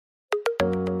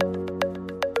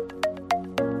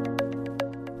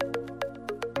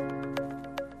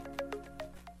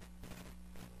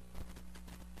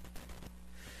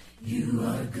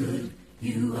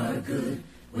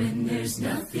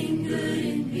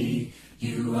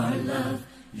You are love,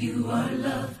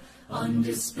 on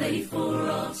display for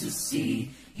all to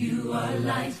see. You are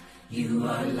light,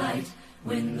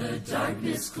 when the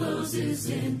darkness closes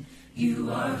in.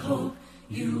 You are hope,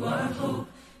 you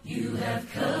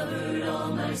have covered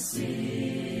all my sin.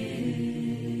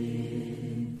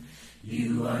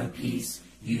 You are peace,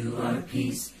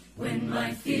 when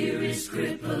my fear is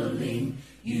crippling.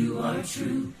 You are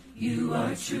true,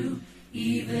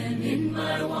 even in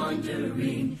my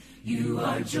wandering. You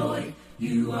are joy,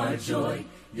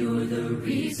 you're the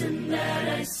reason that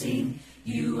I sing.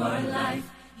 You are life,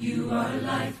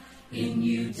 in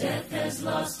you death has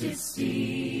lost its sting.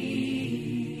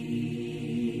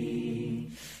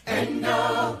 And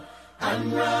oh,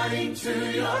 I'm running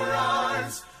to your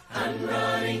arms,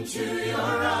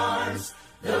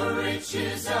 the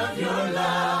riches of your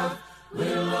love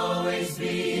will always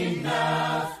be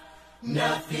enough.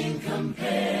 Nothing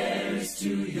compares to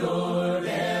your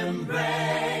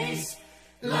embrace.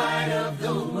 Light of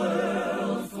the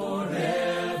world,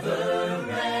 forever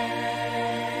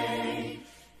reign.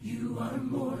 You are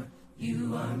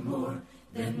more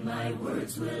than my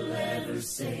words will ever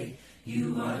say.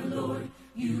 You are Lord,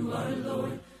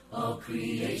 all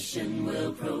creation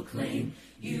will proclaim.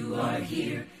 You are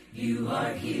here,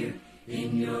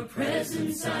 in your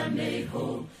presence I'm made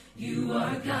whole. You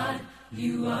are God,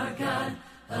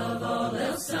 of all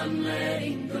else I'm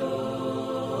letting go.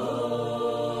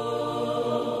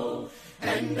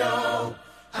 And oh,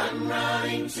 I'm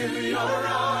running to your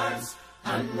arms,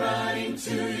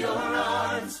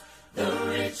 the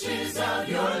riches of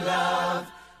your love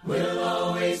will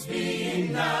always be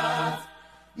enough.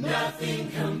 Nothing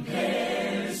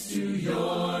compares to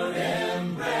your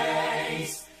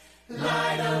embrace.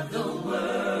 Light of the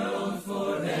world,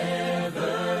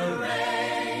 forever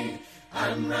reign.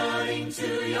 I'm running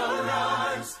to your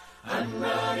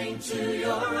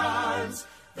arms,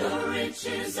 the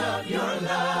riches of your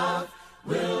love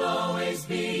will always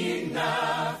be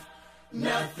enough.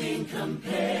 Nothing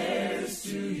compares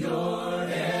to your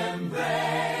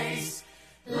embrace.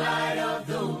 Light of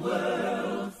the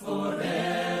world,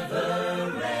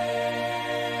 forever reign.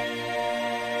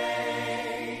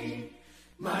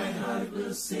 My heart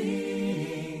will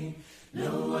sing,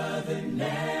 no other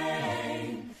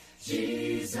name.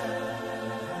 Jesus,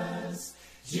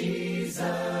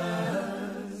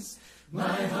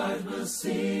 my heart will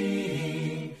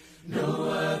sing, no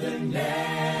other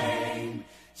name.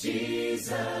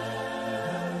 Jesus,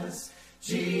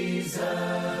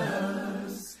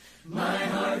 my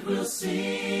heart will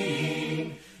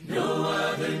sing, no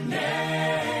other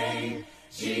name.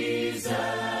 Jesus,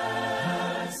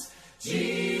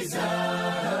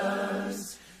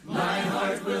 my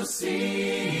heart will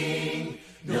sing,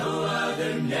 no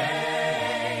other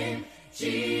name.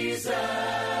 Jesus,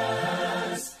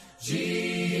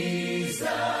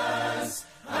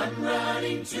 I'm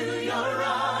running to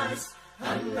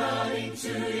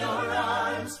your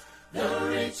arms, the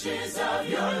riches of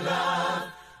your love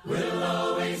will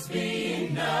always be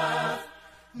enough.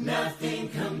 Nothing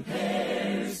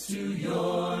compares to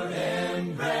your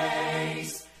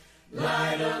embrace.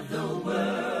 Light of the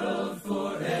world,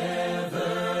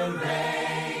 forever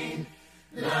reign.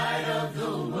 Light of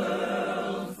the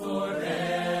world,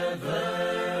 forever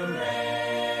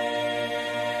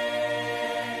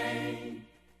reign.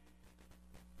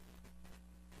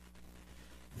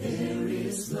 There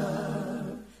is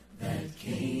love that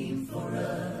came for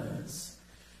us,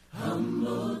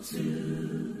 humble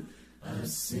to a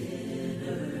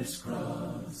sinner's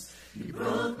cross. You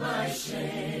broke my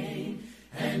shame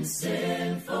and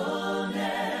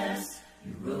sinfulness.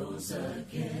 You rose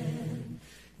again,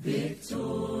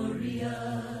 victorious.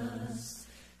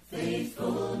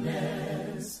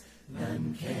 Faithfulness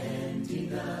none can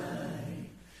deny.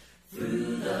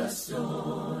 Through the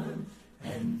storm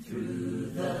and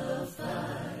through the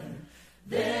fire,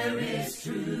 there is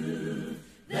truth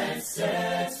that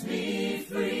sets me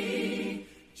free.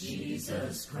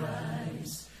 Jesus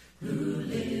Christ, who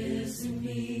lives in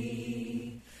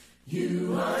me.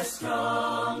 You are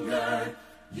stronger,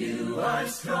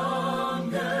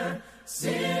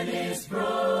 sin is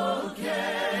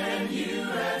broken, you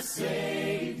have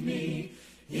saved me.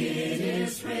 It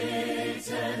is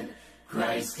written,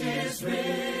 Christ is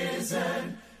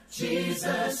risen,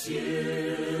 Jesus,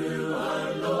 you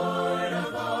are Lord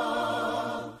of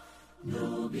all.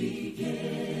 No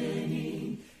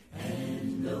beginning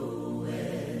and no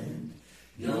end,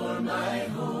 you're my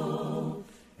hope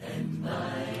and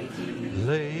my dear.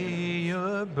 Lay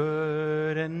your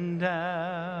burden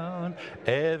down,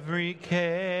 every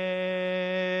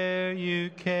care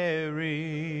you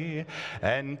carry,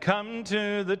 and come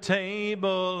to the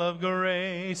table of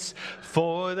grace,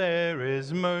 for there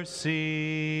is mercy.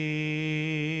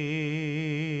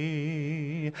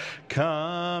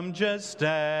 Come just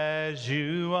as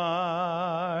you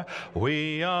are.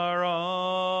 We are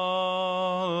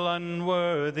all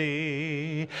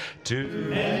unworthy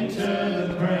to enter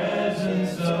the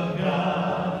presence of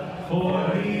God, for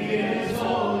He is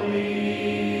holy.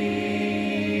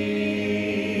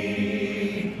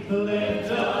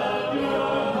 Lift up your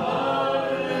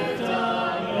heart, lift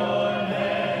up your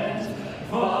hands,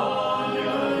 fall on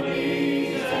your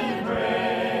knees and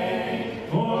pray,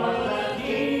 for the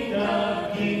King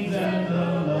of Kings and the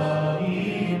love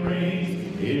He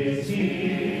brings is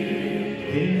here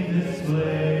in this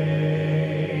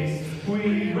place.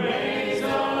 We raise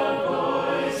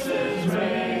our voices,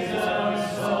 raise our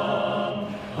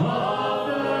song,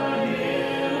 offer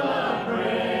Him a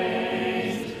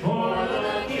praise, for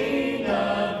the King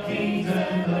of Kings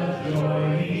and the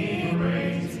joy He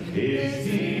brings is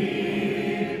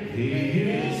here. He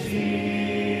is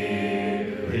here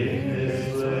in this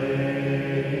place.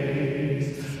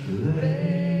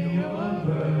 Lay your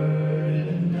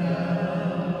burden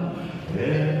down,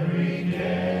 every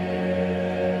care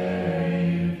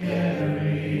you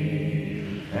carry,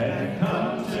 and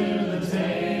come to the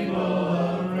table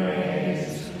of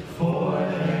grace, for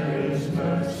there is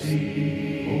mercy.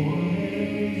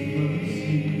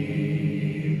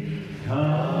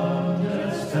 Come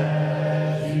just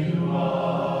as you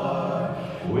are.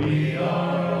 We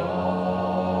are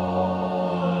all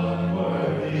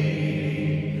unworthy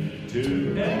to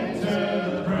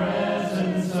enter the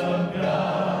presence of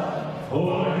God,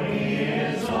 for He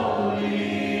is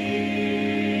holy.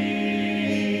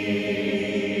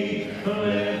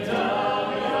 Lift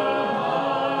up your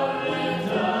heart,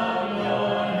 lift up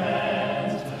your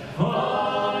hands,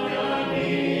 fall on your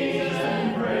knees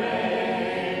and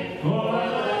pray, for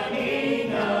the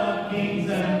King of Kings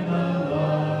and the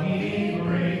love He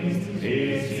brings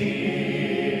is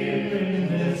here in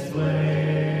this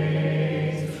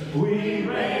place. We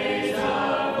raise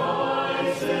our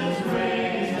voices,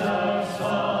 raise our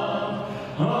song,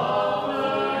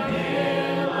 offer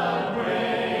Him a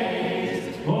praise,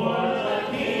 for the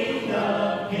King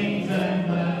of Kings and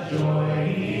the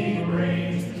joy He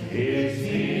brings is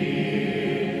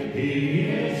here. He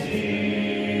is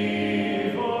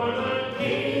here, for the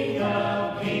King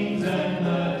of Kings and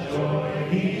the joy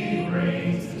He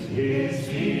brings is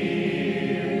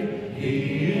here.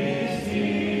 He is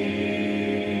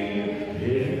here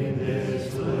in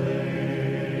this place.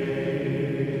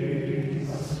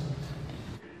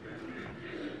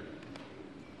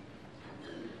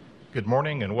 Good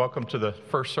morning and welcome to the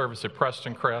first service at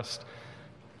Preston Crest.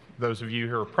 Those of you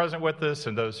who are present with us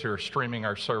and those who are streaming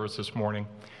our service this morning.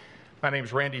 My name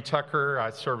is Randy Tucker. I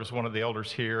serve as one of the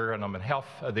elders here, and on behalf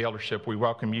of the eldership, we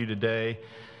welcome you today.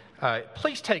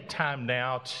 Please take time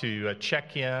now to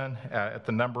check in at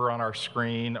the number on our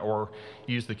screen or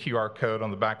use the QR code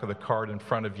on the back of the card in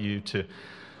front of you to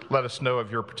let us know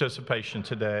of your participation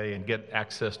today and get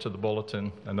access to the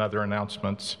bulletin and other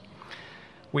announcements.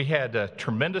 We had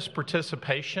tremendous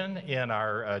participation in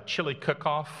our chili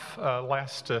cook-off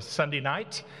last Sunday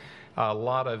night. A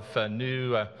lot of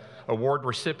new award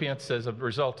recipients as a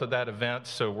result of that event,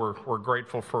 so we're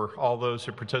grateful for all those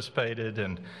who participated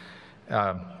and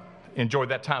enjoyed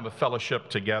that time of fellowship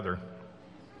together.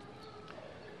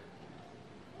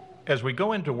 As we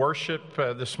go into worship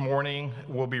this morning,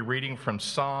 we'll be reading from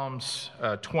Psalms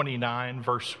 29,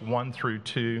 verse 1 through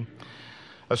 2.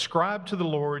 Ascribe to the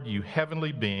Lord, you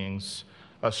heavenly beings.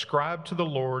 Ascribe to the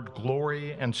Lord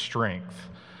glory and strength.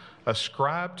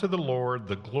 Ascribe to the Lord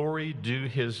the glory due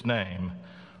His name.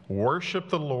 Worship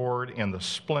the Lord in the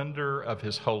splendor of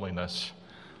His holiness.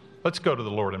 Let's go to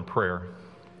the Lord in prayer.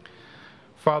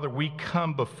 Father, we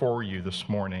come before you this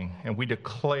morning and we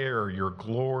declare your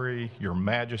glory, your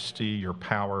majesty, your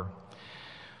power.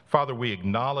 Father, we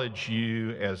acknowledge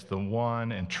you as the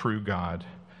one and true God,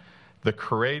 the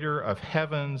creator of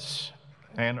heavens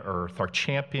and earth, our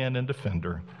champion and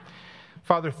defender.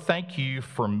 Father, thank you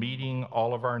for meeting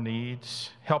all of our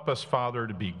needs. Help us, Father,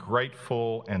 to be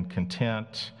grateful and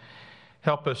content.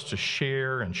 Help us to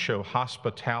share and show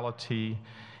hospitality,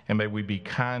 and may we be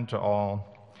kind to all.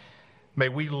 May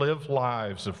we live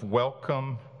lives of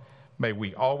welcome. May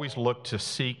we always look to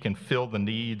seek and fill the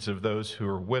needs of those who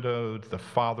are widowed, the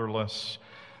fatherless,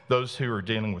 those who are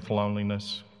dealing with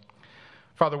loneliness.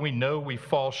 Father, we know we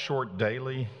fall short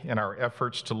daily in our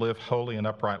efforts to live holy and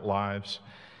upright lives.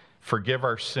 Forgive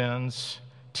our sins.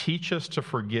 Teach us to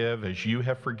forgive as you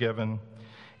have forgiven.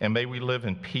 And may we live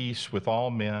in peace with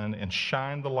all men and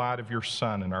shine the light of your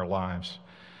Son in our lives.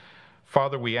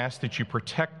 Father, we ask that you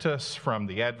protect us from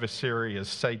the adversary as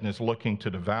Satan is looking to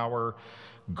devour.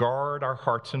 Guard our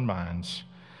hearts and minds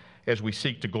as we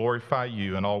seek to glorify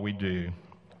you in all we do.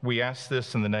 We ask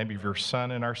this in the name of your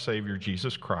Son and our Savior,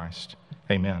 Jesus Christ.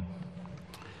 Amen.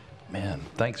 Man,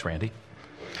 thanks, Randy.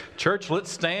 Church, let's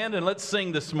stand and let's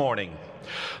sing this morning.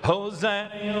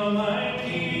 Hosanna, my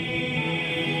King.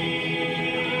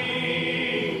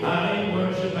 I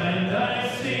worship and I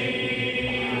sing.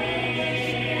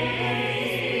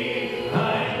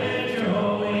 I lift your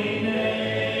holy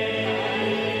name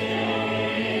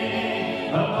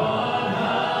upon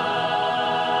high.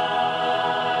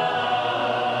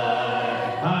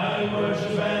 I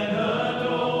worship and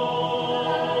adore.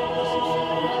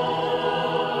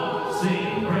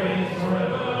 Sing praise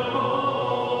forevermore.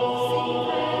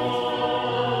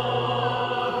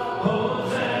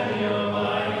 Hosanna, you're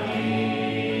my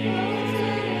King.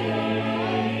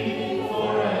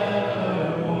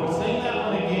 Forevermore. Sing that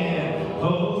one again.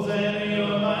 Hosanna,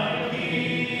 you're my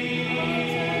King.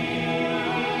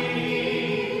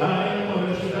 I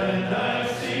worship and I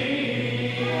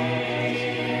sing.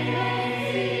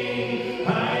 I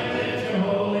lift your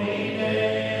holy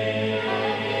name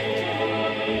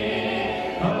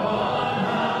upon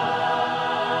high.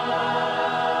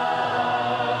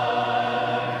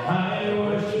 I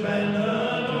worship and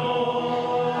adore.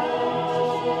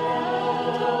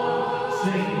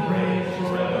 Sing praise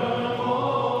forevermore.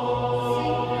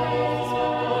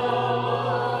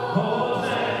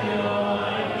 Hosanna, you're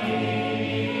my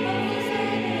King.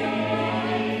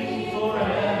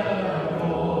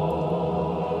 Forevermore.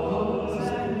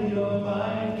 Hosanna, you're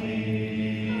my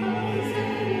King.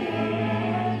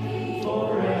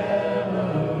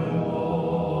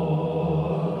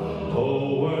 Forevermore.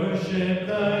 Oh, worship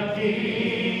the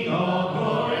King, all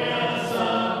glorious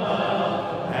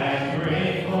above, and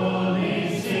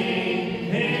gratefully sing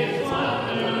his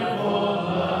wonderful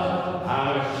love.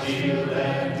 Our shield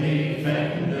and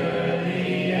defender,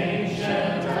 the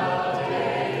ancient of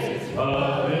days,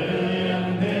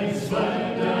 pavilion in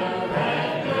splendor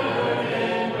and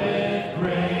girded with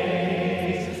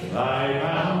grace. Thy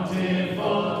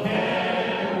bountiful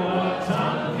care, what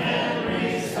tongue can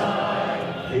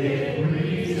recite? It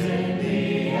breathes in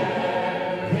the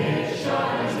air, it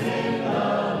shines in the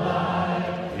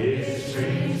light, it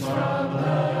streams from the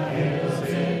hills,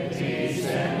 it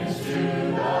descends to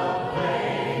the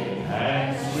plain, and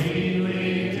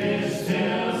sweetly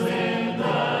distills in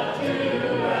the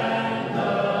dew and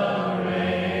the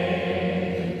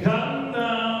rain. Come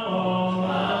now,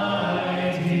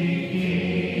 Almighty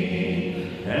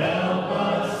King, help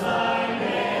us thy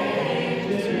name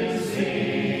to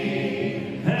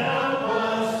sing, help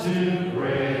us to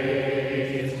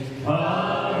praise,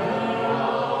 honor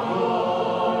all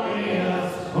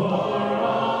glorious, for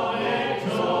all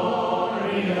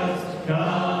victorious.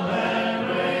 Come and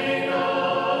reign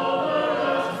over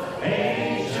us,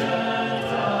 ancient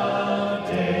of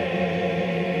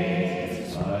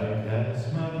days. I cast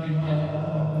my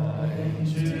mind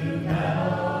to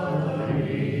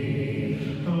Calvary,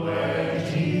 where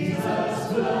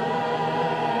Jesus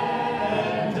bled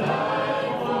and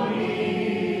died for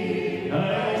me.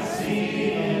 I see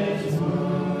his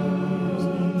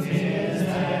wounds, his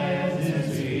hands,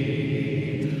 his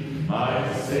feet.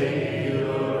 My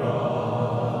Savior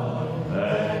on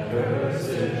that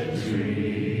cursed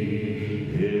tree,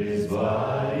 his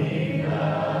body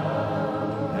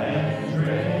bound and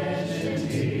drenched in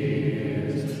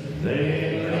tears.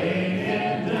 They laid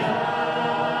him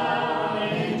down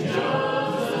in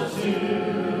Joseph's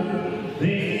tomb,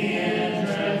 the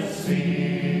entrance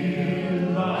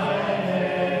sealed by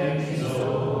heavy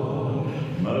stone.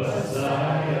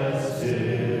 Messiah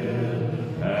still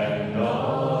and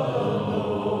all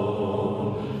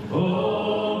alone.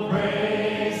 Oh,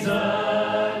 praise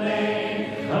the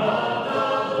name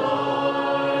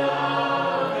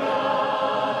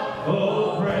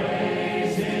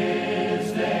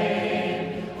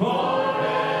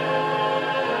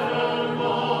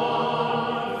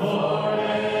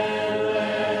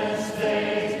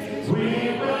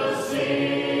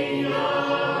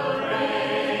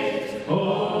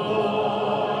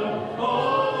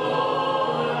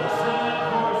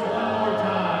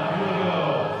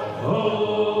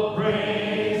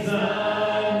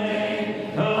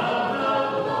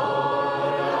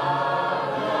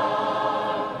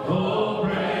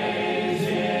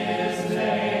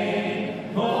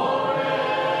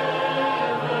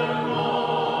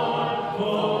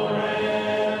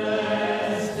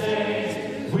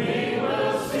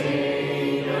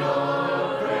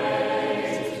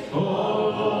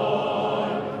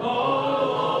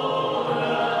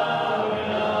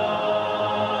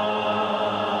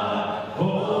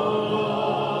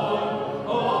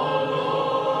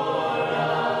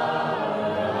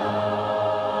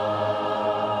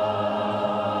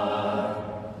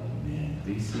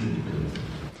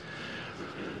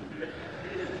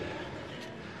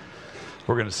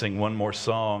going to sing one more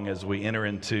song as we enter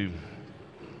into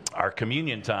our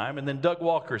communion time, and then Doug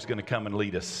Walker is going to come and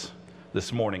lead us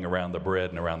this morning around the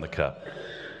bread and around the cup.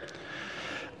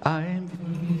 I'm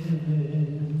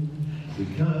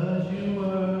because you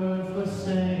were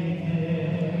forsaken,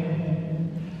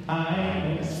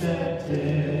 I'm accepted.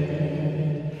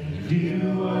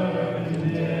 You were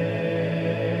condemned.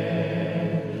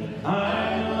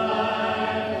 I'm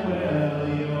alive. Well,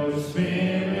 your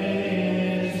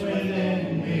spirit is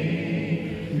within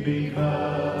me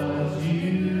because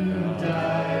you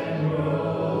died and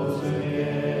rose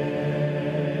again.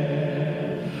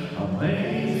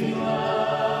 Amazing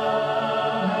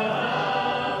love,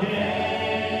 how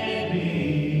can it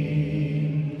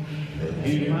be that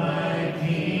you, my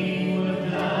King,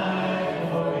 would die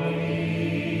for me?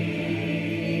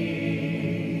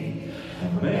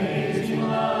 Amazing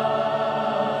love,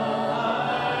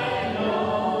 I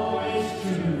know it's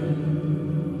true.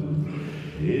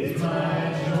 It's my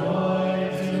joy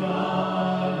to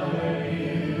honor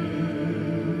you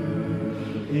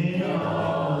in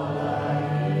all I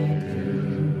do.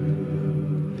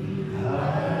 I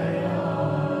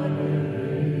honor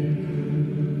you.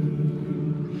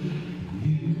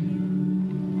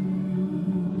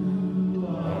 You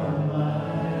are my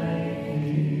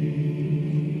King.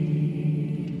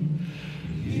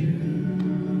 You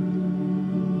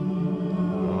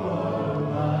are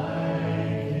my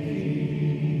King.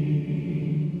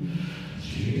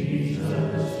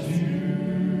 Jesus, you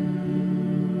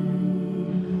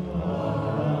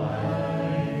are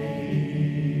my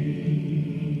King.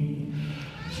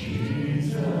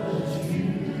 Jesus, you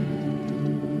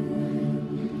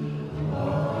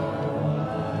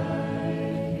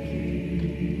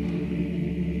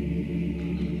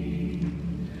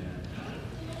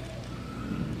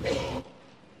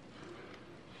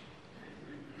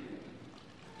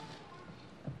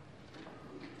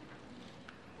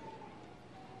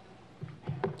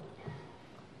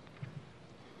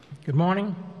Good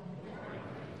morning.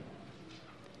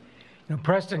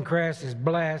 Preston Crest is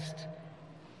blessed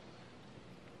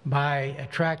by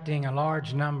attracting a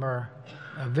large number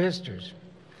of visitors.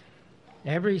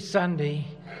 Every Sunday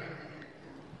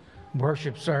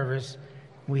worship service,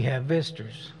 we have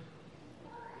visitors.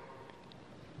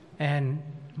 And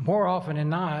more often than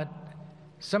not,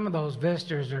 some of those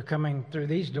visitors are coming through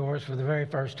these doors for the very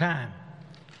first time.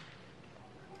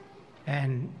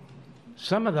 And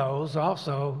some of those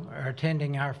also are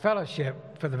attending our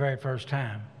fellowship for the very first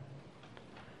time.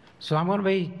 So I'm going to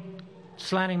be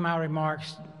slanting my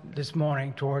remarks this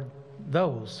morning toward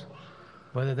those,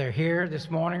 whether they're here this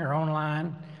morning or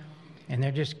online, and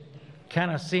they're just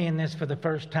kind of seeing this for the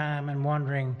first time and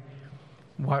wondering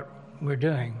what we're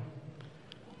doing.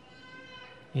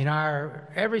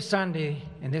 Every Sunday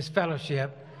in this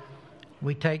fellowship,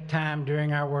 we take time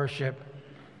during our worship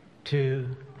to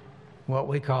what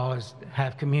we call is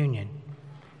have communion,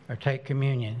 or take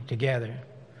communion together.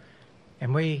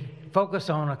 And we focus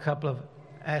on a couple of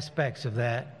aspects of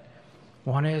that.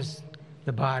 One is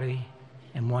the body,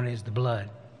 and one is the blood.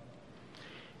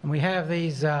 And we have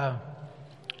these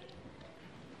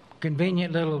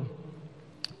convenient little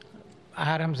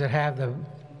items that have the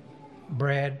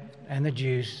bread and the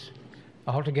juice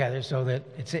all together so that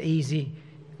it's easy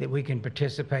that we can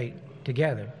participate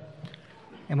together.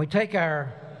 And we take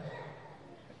our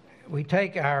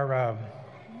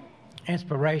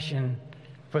inspiration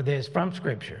for this from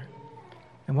Scripture.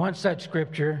 And one such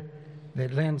Scripture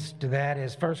that lends to that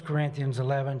is 1 Corinthians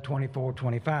 11, 24,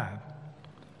 25.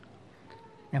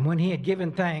 And when he had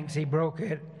given thanks, he broke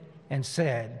it and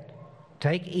said,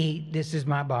 "Take, eat, this is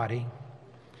my body,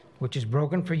 which is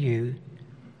broken for you.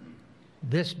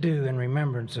 This do in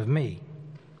remembrance of me."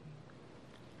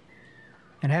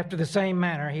 And after the same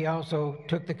manner, he also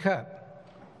took the cup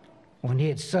when he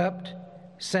had supped,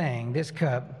 saying, "This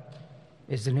cup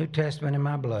is the New Testament in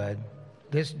my blood.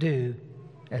 This do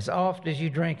as oft as you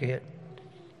drink it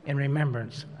in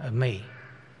remembrance of me."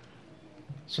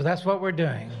 So that's what we're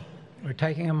doing. We're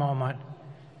taking a moment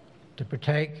to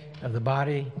partake of the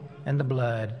body and the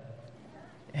blood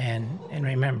and in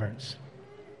remembrance.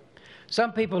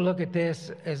 Some people look at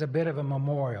this as a bit of a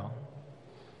memorial.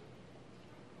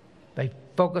 They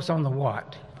focus on the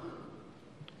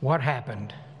what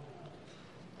happened,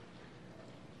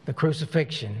 the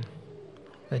crucifixion,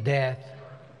 the death,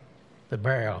 the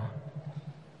burial.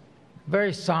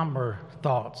 Very somber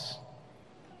thoughts.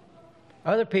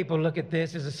 Other people look at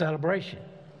this as a celebration,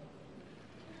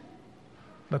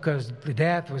 because the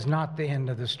death was not the end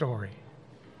of the story.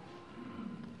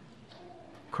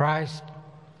 Christ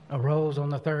arose on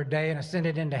the third day and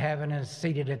ascended into heaven and is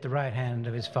seated at the right hand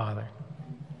of his Father.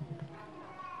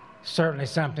 certainly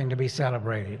something to be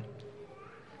celebrated.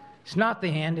 It's not the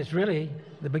end, it's really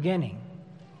the beginning.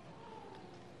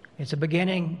 It's a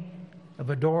beginning of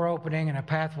a door opening and a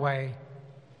pathway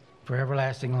for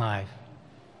everlasting life.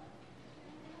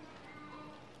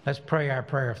 Let's pray our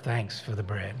prayer of thanks for the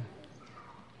bread.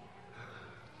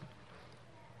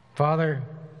 Father,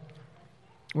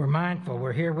 we're mindful.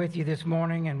 We're here with you this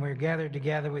morning, and we're gathered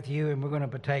together with you, and we're going to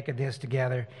partake of this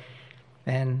together.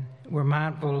 And we're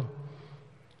mindful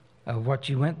of what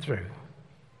you went through.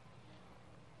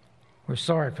 We're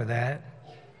sorry for that.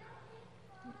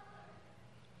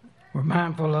 We're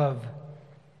mindful of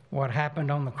what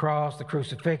happened on the cross, the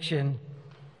crucifixion.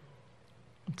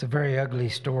 It's a very ugly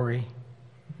story.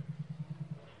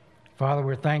 Father,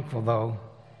 we're thankful, though.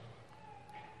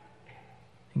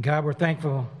 And God, we're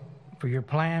thankful for your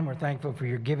plan. We're thankful for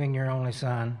your giving your only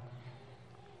Son.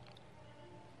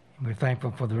 And we're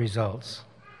thankful for the results.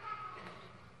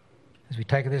 As we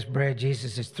take this bread,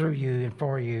 Jesus, it's through you and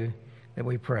for you that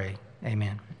we pray.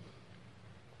 Amen.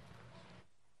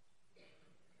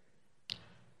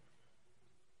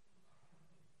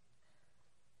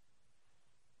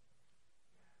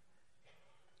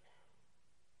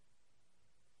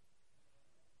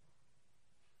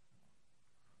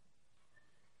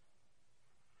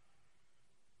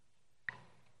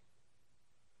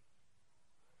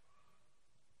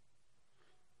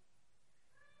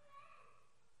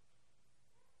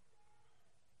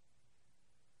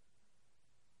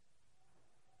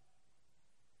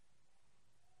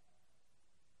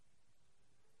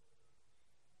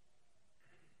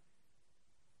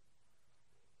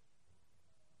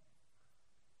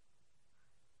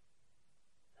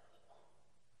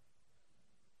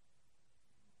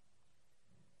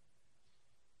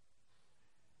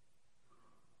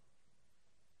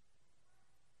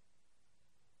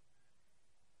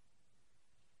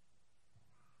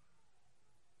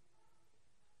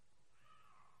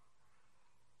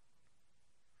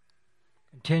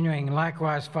 Continuing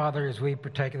likewise, Father, as we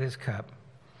partake of this cup,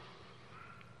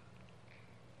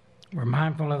 we're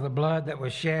mindful of the blood that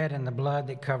was shed and the blood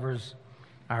that covers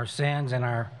our sins and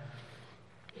our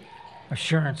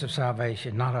assurance of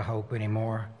salvation, not a hope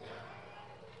anymore.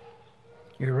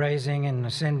 You're raising and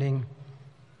ascending,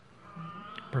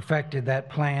 perfected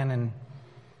that plan, and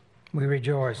we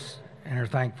rejoice and are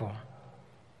thankful.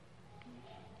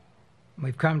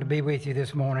 We've come to be with you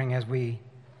this morning as we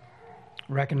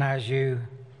recognize you,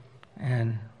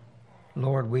 and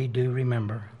Lord, we do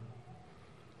remember.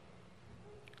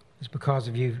 It's because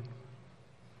of you.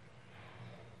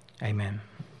 Amen.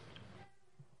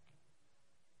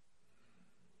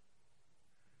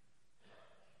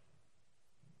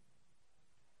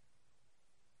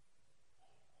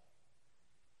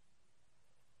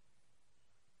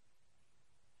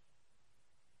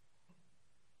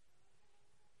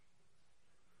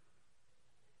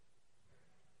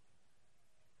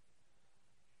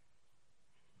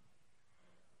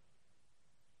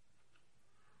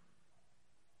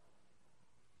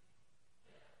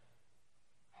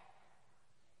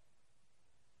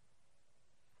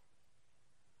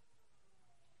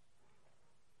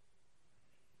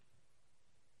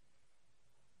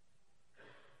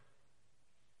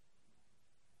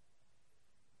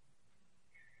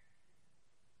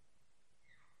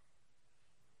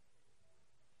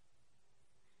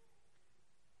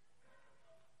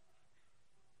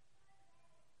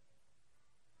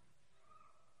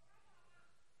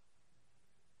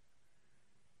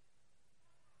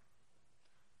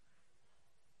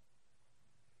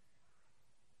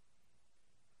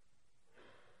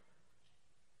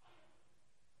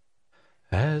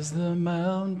 As the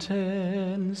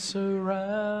mountains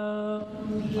surround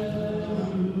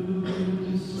Jerusalem,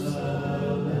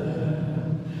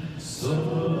 so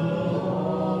the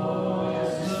Lord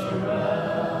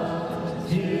surrounds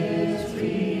his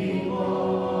people.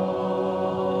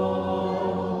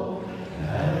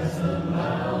 As the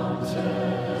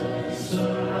mountains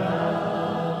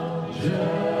surround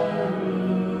Jerusalem,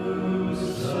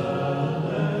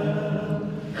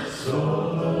 so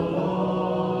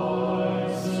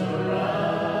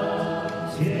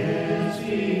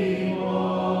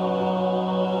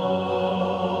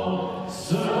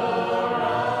surround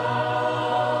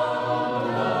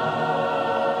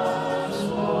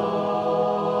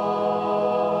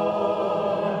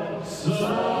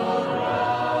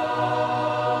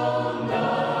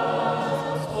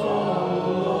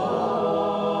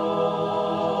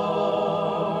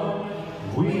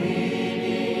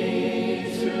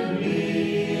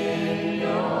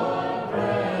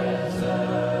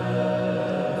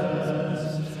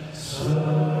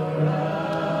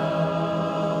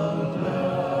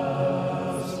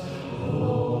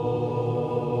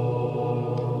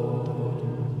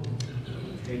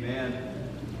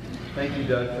Thank you,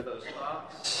 Doug, for those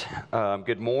thoughts.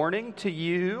 Good morning to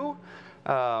you.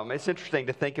 It's interesting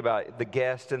to think about the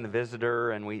guest and the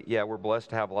visitor, and we're blessed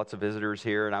to have lots of visitors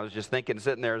here. And I was just thinking,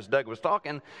 sitting there as Doug was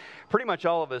talking, pretty much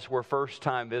all of us were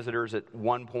first-time visitors at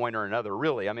one point or another,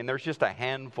 really. I mean, there's just a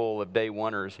handful of day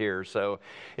oneers here. So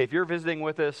if you're visiting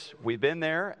with us, we've been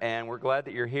there, and we're glad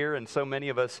that you're here. And so many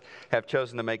of us have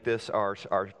chosen to make this our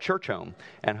church home,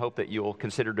 and hope that you'll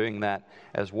consider doing that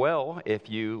as well if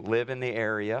you live in the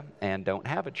area and don't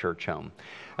have a church home.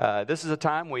 This is a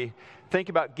time we think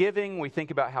about giving, we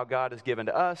think about how God has given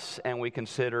to us, and we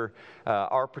consider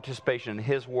our participation in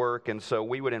His work. And so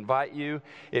we would invite you,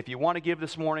 if you want to give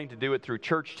this morning, to do it through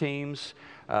church teams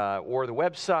or the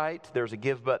website. There's a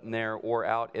give button there, or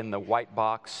out in the white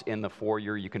box in the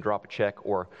foyer. You can drop a check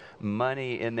or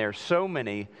money in there. So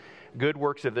many good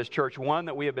works of this church. One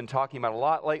that we have been talking about a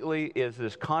lot lately is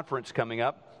this conference coming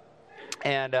up.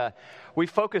 And we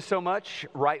focus so much,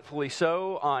 rightfully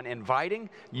so, on inviting.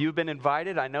 You've been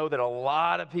invited. I know that a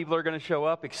lot of people are going to show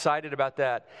up, excited about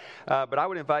that. But I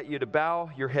would invite you to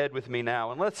bow your head with me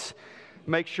now, and let's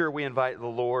make sure we invite the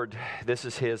Lord. This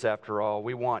is His, after all.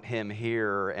 We want Him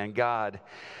here. And God,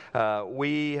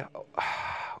 we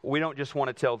don't just want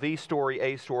to tell the story,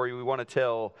 a story. We want to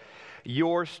tell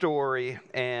your story.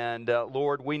 And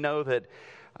Lord, we know that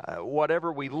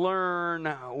whatever we learn,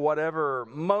 whatever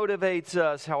motivates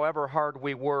us, however hard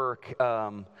we work,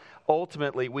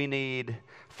 ultimately we need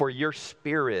for your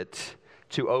Spirit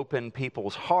to open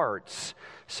people's hearts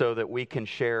so that we can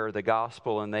share the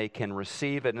gospel and they can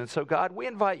receive it. And so, God, we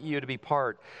invite you to be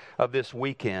part of this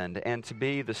weekend and to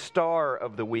be the star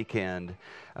of the weekend,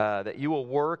 that you will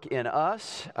work in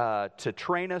us to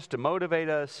train us, to motivate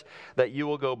us, that you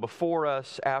will go before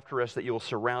us, after us, that you will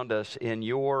surround us in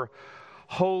your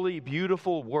holy,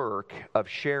 beautiful work of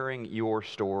sharing your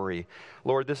story.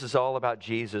 Lord, this is all about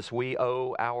Jesus. We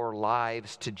owe our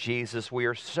lives to Jesus. We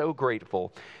are so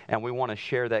grateful, and we want to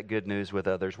share that good news with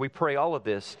others. We pray all of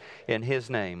this in His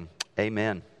name.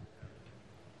 Amen.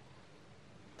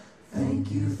 Thank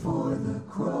you for the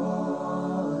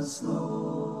cross,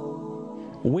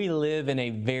 Lord. We live in a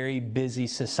very busy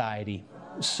society.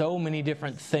 So many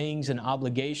different things and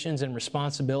obligations and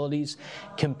responsibilities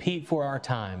compete for our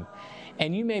time.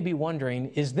 And you may be wondering,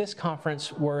 is this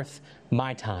conference worth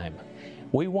my time?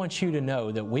 We want you to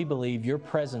know that we believe your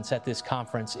presence at this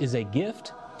conference is a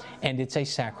gift and it's a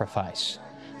sacrifice.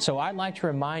 So I'd like to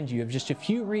remind you of just a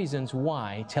few reasons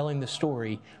why telling the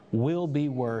story will be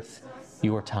worth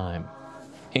your time.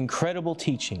 Incredible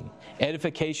teaching,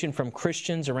 edification from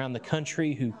Christians around the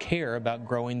country who care about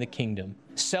growing the kingdom,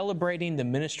 celebrating the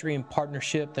ministry and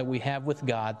partnership that we have with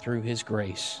God through His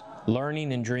grace,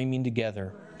 learning and dreaming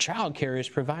together. Childcare is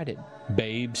provided.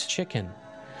 Babe's Chicken.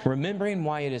 Remembering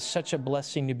why it is such a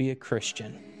blessing to be a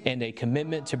Christian, and a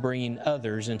commitment to bringing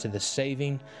others into the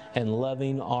saving and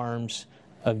loving arms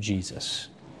of Jesus.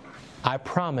 I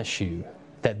promise you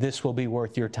that this will be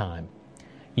worth your time.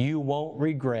 You won't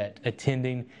regret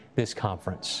attending this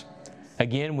conference.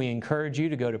 Again, we encourage you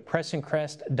to go to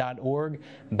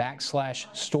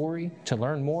pressoncrest.org/story to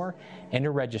learn more and to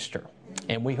register.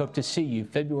 And we hope to see you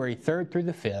February 3rd through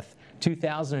the 5th,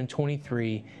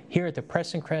 2023, here at the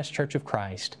Preston Crest Church of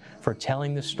Christ for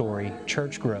Telling the Story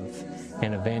Church Growth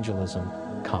and Evangelism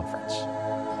Conference.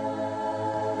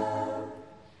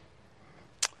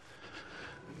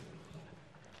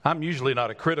 I'm usually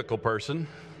not a critical person,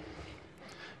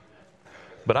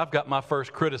 but I've got my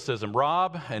first criticism.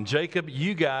 Rob and Jacob,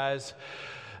 you guys,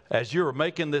 as you were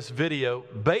making this video,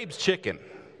 Babe's Chicken.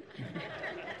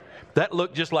 That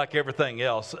looked just like everything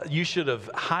else. You should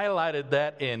have highlighted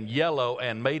that in yellow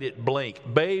and made it blink.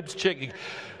 Babe's Chicken.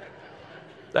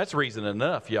 That's reason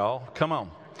enough, y'all. Come on.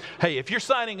 Hey, if you're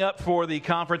signing up for the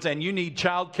conference and you need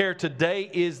childcare, today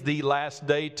is the last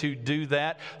day to do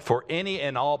that for any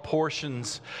and all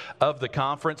portions of the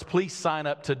conference. Please sign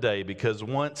up today, because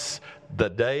once the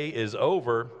day is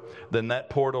over, then that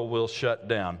portal will shut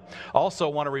down. Also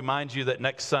want to remind you that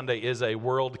next Sunday is a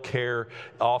World Care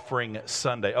Offering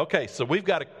Sunday. Okay, so we've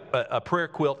got a prayer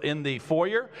quilt in the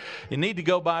foyer. You need to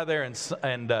go by there and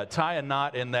tie a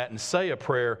knot in that and say a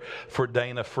prayer for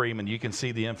Dana Freeman. You can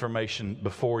see the information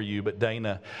before you, but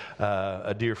Dana,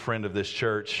 a dear friend of this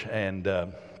church, and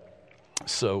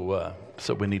so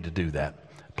we need to do that.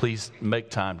 Please make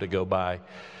time to go by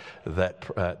that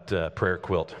prayer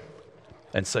quilt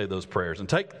and say those prayers. And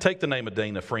take the name of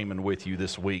Dana Freeman with you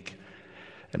this week,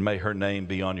 and may her name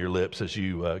be on your lips as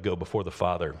you go before the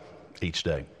Father each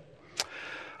day.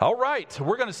 All right,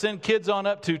 we're going to send kids on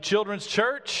up to Children's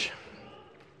Church.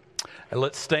 And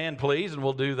let's stand, please, and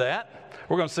we'll do that.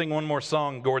 We're going to sing one more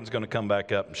song. Gordon's going to come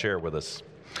back up and share with us.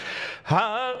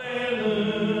 Hallelujah.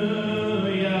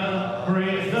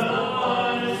 Praise the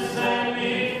one who set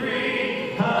me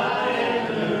free. Hallelujah.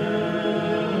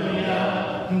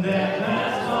 Death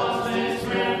has lost its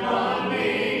grip on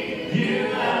me.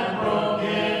 You have broken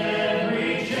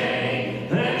every chain.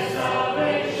 There's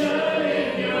salvation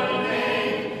in your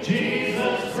name.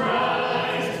 Jesus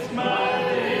Christ,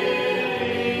 my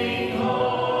living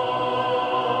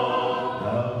hope.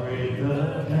 How great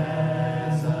the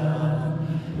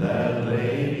chasm that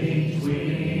lay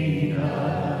between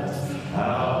us.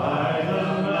 How high the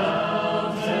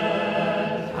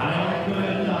mountain I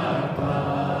could not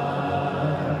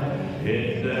climb.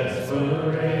 In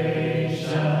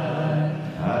desperation,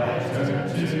 I turned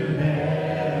to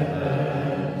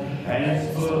heaven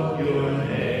and spoke your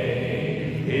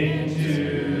name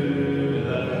into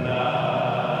the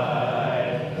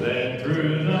night. Then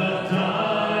through the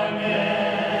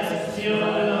darkness, your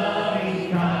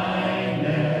loving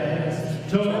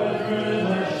kindness tore through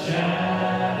the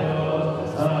shadows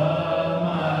of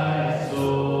my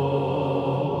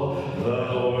soul.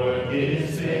 The work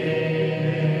is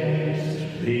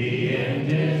finished, the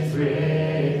end is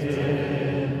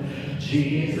written.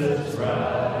 Jesus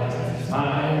Christ,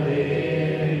 my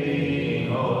living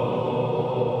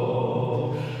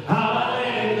hope.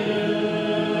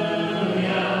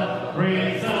 Hallelujah,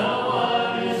 praise the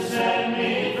one who set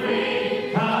me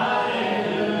free. Hallelujah,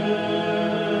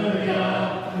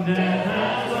 death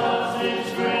has lost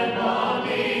its grip on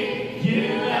me.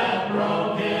 You have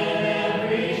broken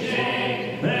every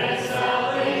chain. There's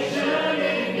salvation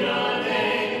in your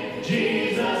name.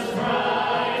 Jesus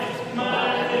Christ,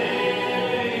 my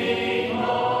living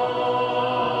hope.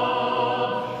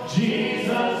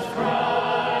 Jesus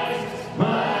Christ,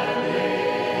 my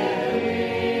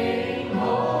living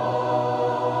hope.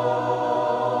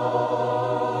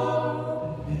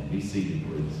 Be seated,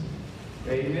 please.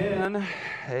 Amen.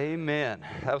 Amen.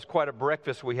 That was quite a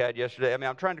breakfast we had yesterday. I mean,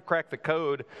 I'm trying to crack the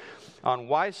code on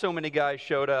why so many guys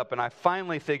showed up, and I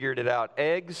finally figured it out.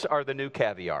 Eggs are the new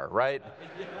caviar, right?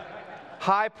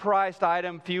 High-priced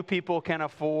item few people can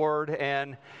afford,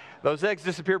 and those eggs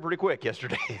disappeared pretty quick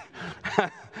yesterday.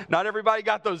 Not everybody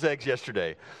got those eggs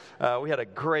yesterday. We had a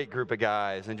great group of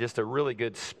guys and just a really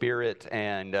good spirit,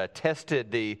 and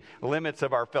tested the limits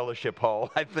of our fellowship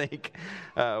hall, I think,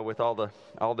 with all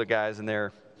the guys in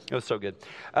there. It was so good.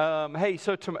 Hey,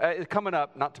 so coming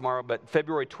up, not tomorrow, but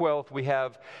February 12th, we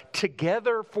have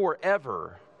Together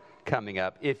Forever coming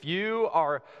up. If you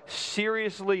are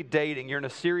seriously dating, you're in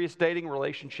a serious dating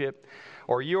relationship,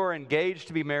 or you are engaged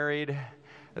to be married,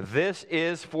 this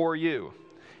is for you.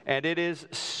 And it is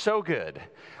so good.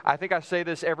 I think I say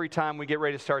this every time we get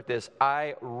ready to start this.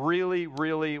 I really,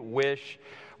 really wish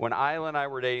when Isla and I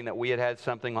were dating that we had had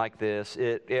something like this.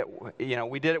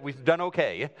 We did it. We've done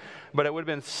okay, but it would have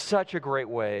been such a great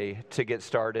way to get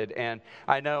started. And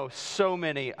I know so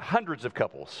many, hundreds of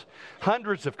couples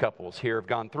here have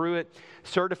gone through it,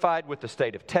 certified with the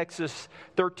state of Texas,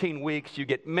 13 weeks. You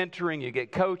get mentoring, you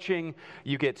get coaching,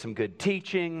 you get some good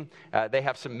teaching. They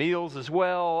have some meals as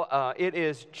well. It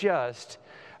is just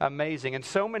amazing. And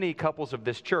so many couples of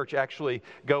this church actually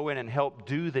go in and help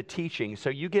do the teaching.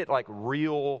 So you get like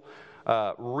real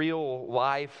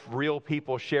life, real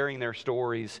people sharing their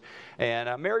stories.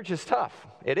 And marriage is tough.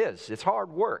 It is. It's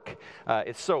hard work.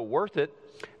 It's so worth it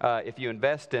if you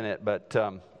invest in it. But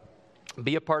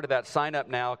be a part of that. Sign up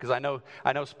now, because I know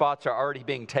spots are already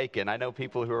being taken. I know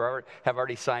people who have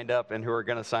already signed up and who are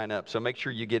going to sign up. So make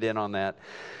sure you get in on that.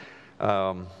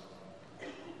 Yeah.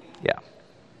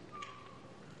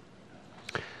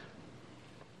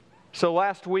 So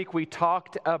last week we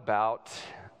talked about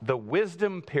the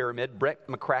wisdom pyramid. Brett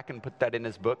McCracken put that in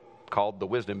his book called The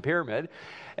Wisdom Pyramid.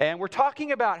 And we're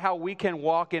talking about how we can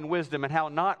walk in wisdom and how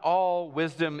not all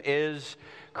wisdom is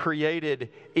created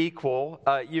equal.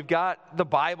 You've got the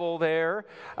Bible there,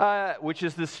 which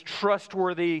is this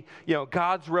trustworthy,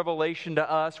 God's revelation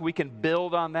to us. We can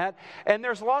build on that. And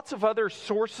there's lots of other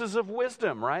sources of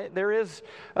wisdom, right? There is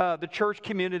the church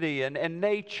community and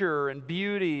nature and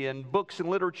beauty and books and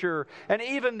literature and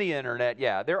even the internet.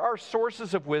 Yeah, there are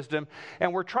sources of wisdom,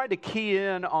 and we're trying to key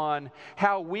in on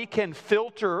how we can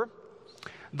filter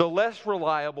the less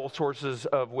reliable sources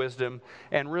of wisdom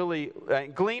and really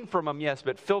glean from them, yes,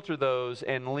 but filter those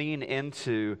and lean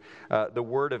into the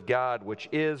Word of God, which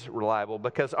is reliable.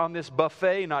 Because on this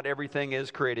buffet, not everything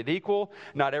is created equal.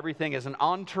 Not everything is an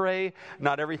entree.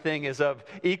 Not everything is of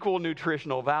equal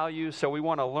nutritional value. So we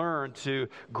want to learn to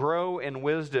grow in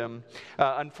wisdom.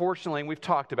 Unfortunately, and we've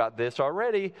talked about this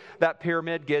already, that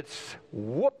pyramid gets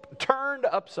turned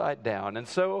upside down. And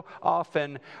so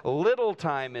often, little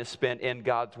time is spent in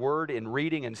God's God's Word, in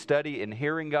reading and study, in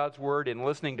hearing God's Word, in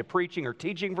listening to preaching or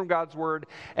teaching from God's Word.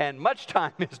 And much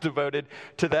time is devoted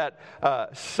to that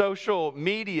social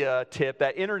media tip,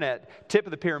 that internet tip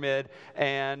of the pyramid.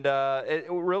 And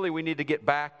really we need to get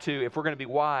back to, if we're going to be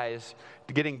wise,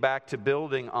 to getting back to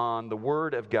building on the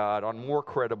Word of God, on more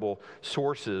credible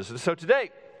sources. And so today,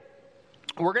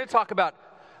 we're going to talk about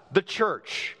the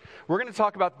church. We're going to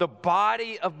talk about the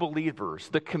body of believers,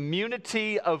 the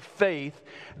community of faith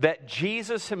that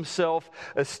Jesus himself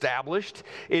established.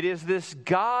 It is this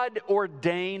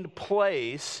God-ordained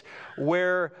place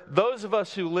where those of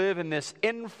us who live in this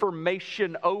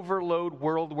information overload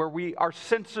world, where our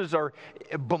senses are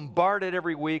bombarded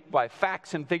every week by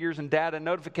facts and figures and data,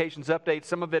 notifications, updates.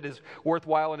 Some of it is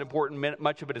worthwhile and important.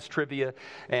 Much of it is trivia,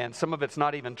 and some of it's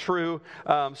not even true.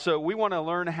 So we want to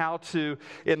learn how to,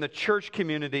 in the church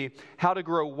community, how to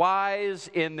grow wise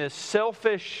in this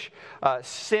selfish,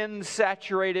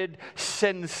 sin-saturated,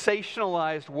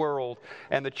 sensationalized world.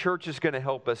 And the church is going to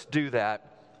help us do that.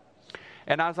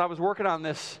 And as I was working on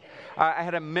this, I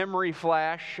had a memory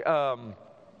flash,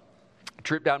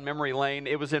 trip down memory lane.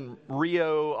 It was in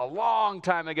Rio a long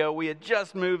time ago. We had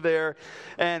just moved there,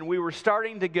 and we were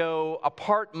starting to go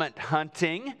apartment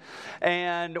hunting,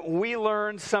 and we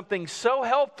learned something so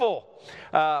helpful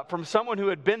from someone who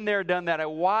had been there, done that. A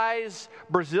wise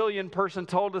Brazilian person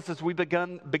told us as we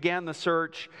began the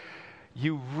search,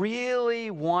 you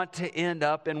really want to end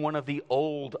up in one of the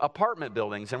old apartment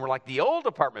buildings. And we're like, the old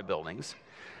apartment buildings?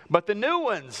 But the new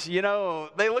ones, you know,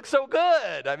 they look so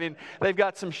good. I mean, they've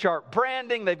got some sharp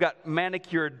branding. They've got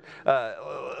manicured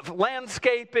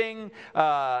landscaping.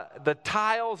 The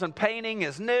tiles and painting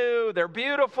is new. They're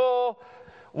beautiful.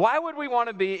 Why would we want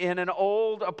to be in an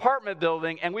old apartment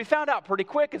building? And we found out pretty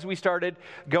quick as we started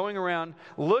going around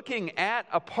looking at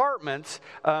apartments,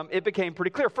 it became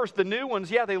pretty clear. First, the new ones,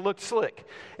 yeah, they looked slick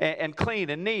and clean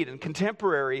and neat and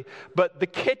contemporary, but the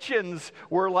kitchens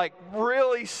were like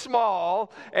really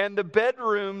small, and the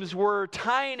bedrooms were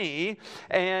tiny,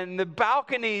 and the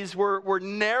balconies were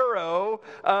narrow,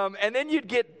 and then you'd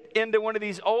get into one of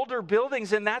these older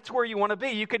buildings, and that's where you want to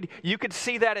be. You could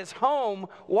see that as home.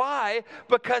 Why?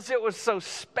 Because it was so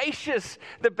spacious.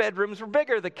 The bedrooms were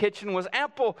bigger. The kitchen was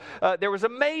ample. There was a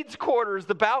maid's quarters.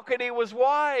 The balcony was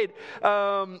wide.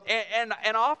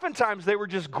 And oftentimes they were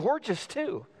just gorgeous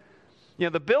too. You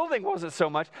know, the building wasn't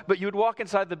so much, but you would walk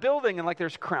inside the building and like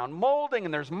there's crown molding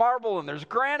and there's marble and there's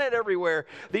granite everywhere.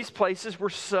 These places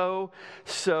were so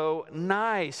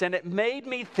nice. And it made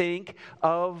me think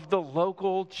of the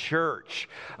local church.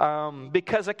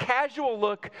 Because a casual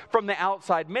look from the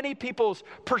outside, many people's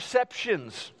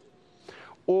perceptions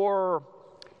or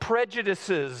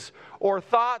prejudices or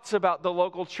thoughts about the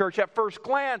local church at first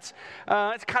glance,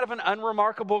 it's kind of an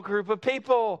unremarkable group of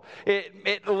people.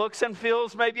 It looks and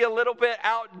feels maybe a little bit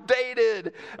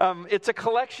outdated. It's a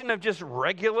collection of just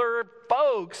regular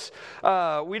folks.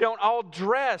 We don't all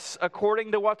dress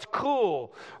according to what's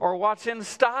cool or what's in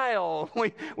style.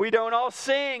 We don't all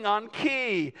sing on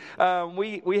key.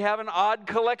 We have an odd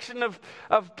collection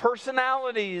of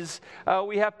personalities.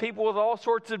 We have people with all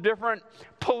sorts of different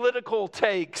political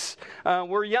takes.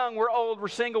 We're young, we're old, we're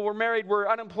single, we're married, we're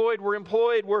unemployed, we're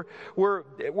employed,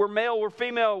 we're male, we're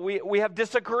female. We have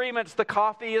disagreements. The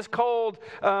coffee is cold.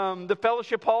 The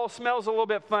fellowship hall smells a little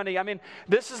bit funny. I mean,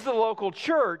 this is the local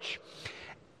church,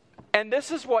 and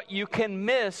this is what you can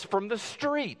miss from the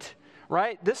street,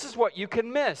 right? This is what you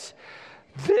can miss.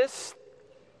 This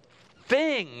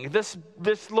thing,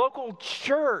 this local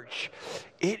church,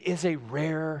 it is a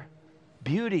rare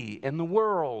beauty in the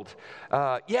world.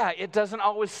 It doesn't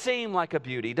always seem like a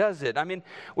beauty, does it? I mean,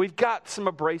 we've got some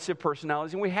abrasive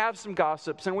personalities, and we have some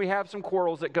gossips, and we have some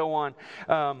quarrels that go on.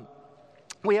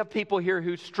 We have people here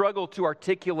who struggle to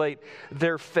articulate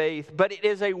their faith, but it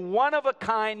is a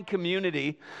one-of-a-kind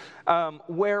community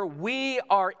where we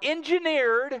are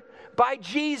engineered by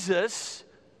Jesus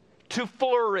to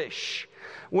flourish.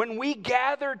 When we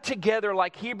gather together,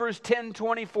 like Hebrews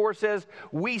 10:24 says,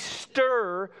 we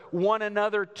stir one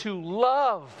another to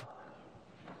love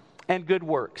and good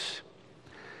works.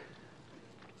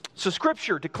 So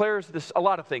Scripture declares a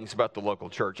lot of things about the local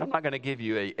church. I'm not going to give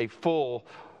you a full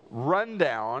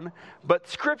rundown, but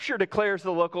Scripture declares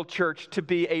the local church to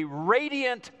be a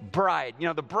radiant bride,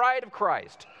 the bride of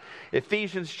Christ.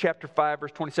 Ephesians chapter 5,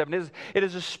 verse 27. It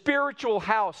is a spiritual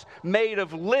house made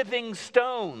of living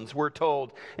stones, we're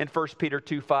told in 1 Peter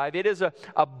 2:5. It is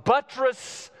a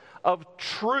buttress of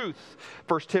truth,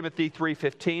 1 Timothy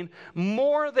 3:15.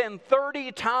 More than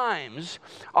 30 times,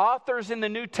 authors in the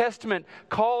New Testament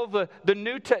call the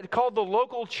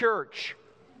local church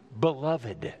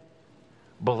beloved.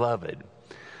 Beloved.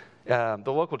 The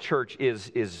local church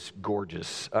is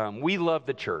gorgeous. We love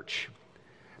the church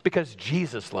because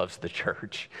Jesus loves the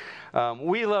church.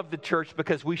 We love the church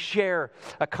because we share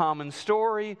a common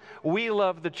story. We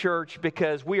love the church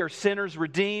because we are sinners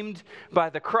redeemed by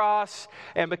the cross,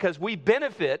 and because we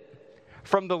benefit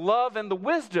from the love and the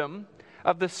wisdom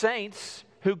of the saints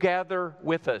who gather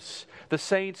with us, the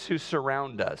saints who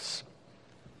surround us.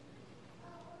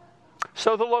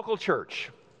 So the local church,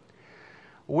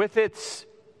 with its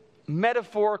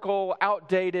metaphorical,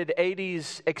 outdated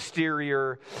 80s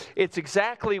exterior, it's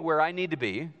exactly where I need to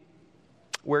be,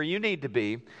 where you need to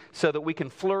be, so that we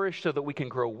can flourish, so that we can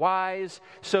grow wise,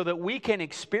 so that we can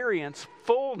experience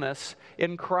fullness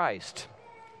in Christ.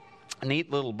 A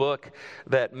neat little book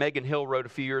that Megan Hill wrote a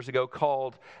few years ago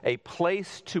called A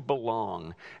Place to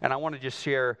Belong. And I want to just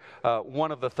share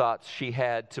one of the thoughts she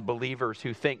had to believers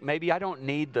who think, maybe I don't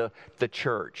need the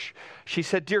church. She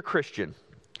said, "Dear Christian,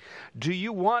 do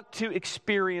you want to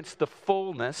experience the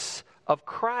fullness of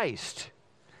Christ?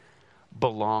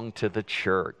 Belong to the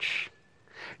church.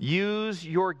 Use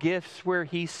your gifts where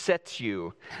He sets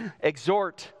you.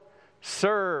 Exhort,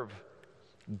 serve,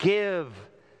 give,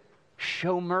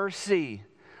 show mercy.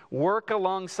 Work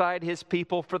alongside His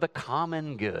people for the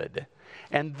common good.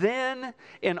 And then,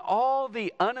 in all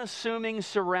the unassuming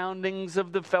surroundings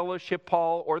of the fellowship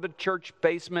hall or the church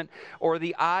basement or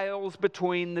the aisles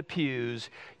between the pews,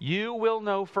 you will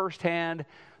know firsthand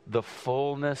the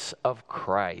fullness of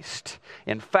Christ.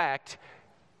 In fact,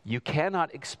 you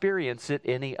cannot experience it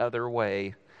any other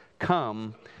way.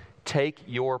 Come, take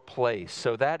your place."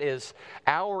 So that is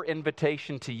our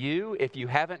invitation to you. If you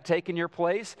haven't taken your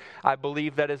place, I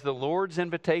believe that is the Lord's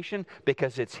invitation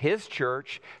because it's His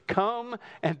church. Come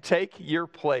and take your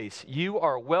place. You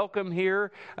are welcome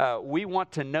here. We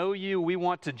want to know you. We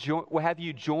want to have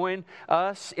you join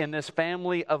us in this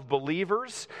family of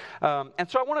believers. And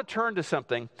so I want to turn to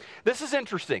something. This is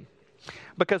interesting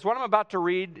because what I'm about to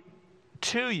read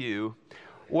to you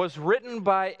was written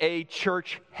by a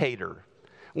church hater.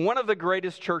 One of the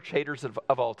greatest church haters of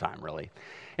all time, really.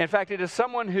 In fact, it is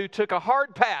someone who took a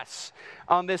hard pass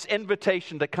on this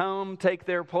invitation to come take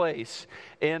their place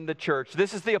in the church.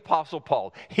 This is the Apostle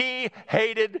Paul. He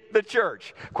hated the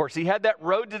church. Of course, he had that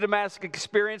road to Damascus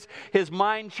experience. His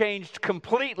mind changed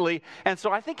completely. And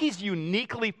so I think he's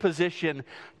uniquely positioned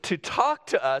to talk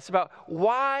to us about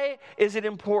why is it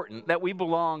important that we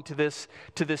belong to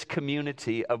this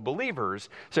community of believers.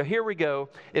 So here we go.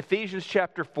 Ephesians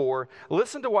chapter 4.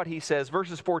 Listen to what he says,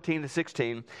 verses 14 to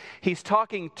 16. He's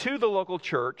talking to the local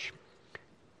church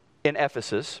in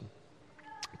Ephesus,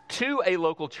 to a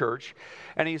local church,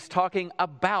 and he's talking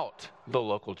about the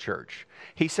local church.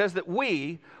 He says that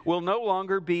we will no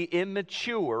longer be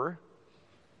immature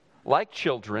like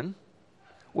children.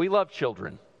 We love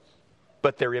children,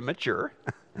 but they're immature.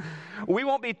 We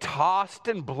won't be tossed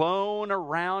and blown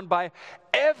around by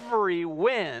every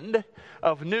wind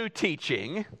of new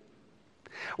teaching.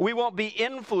 We won't be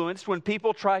influenced when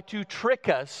people try to trick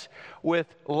us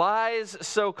with lies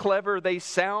so clever they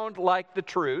sound like the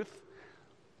truth,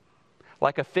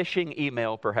 like a phishing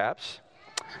email perhaps.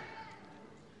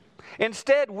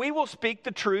 Instead, we will speak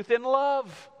the truth in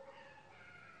love,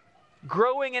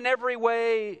 growing in every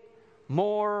way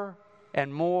more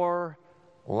and more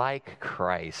like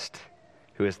Christ,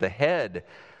 who is the head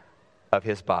of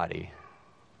His body,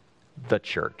 the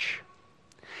church.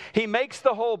 He makes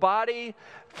the whole body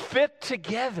fit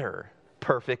together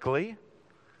perfectly.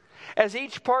 As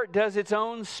each part does its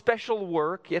own special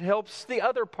work, it helps the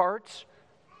other parts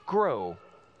grow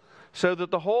so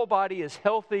that the whole body is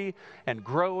healthy and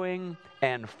growing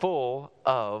and full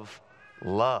of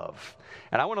love.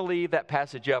 And I want to leave that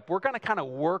passage up. We're going to kind of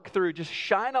work through, just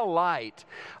shine a light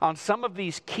on some of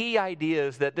these key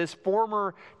ideas that this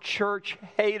former church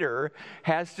hater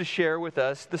has to share with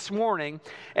us this morning.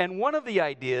 And one of the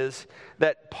ideas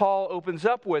that Paul opens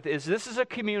up with is this is a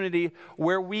community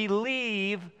where we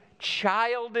leave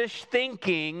childish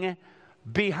thinking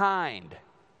behind.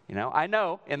 You know, I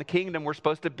know in the kingdom we're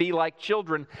supposed to be like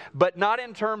children, but not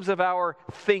in terms of our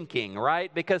thinking,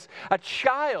 right? Because a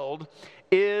child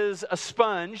is a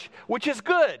sponge, which is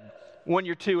good when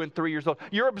you're 2 and 3 years old.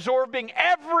 You're absorbing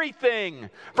everything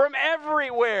from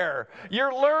everywhere.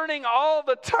 You're learning all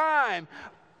the time.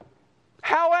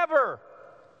 However,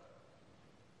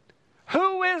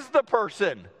 who is the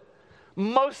person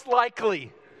most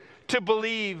likely to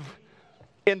believe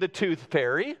in the tooth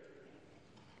fairy?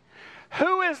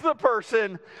 Who is the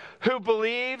person who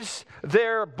believes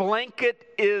their blanket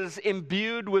is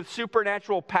imbued with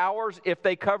supernatural powers? If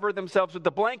they cover themselves with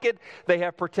the blanket, they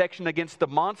have protection against the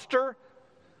monster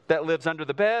that lives under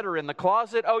the bed or in the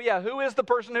closet. Oh yeah, who is the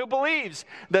person who believes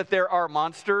that there are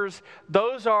monsters?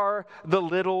 Those are the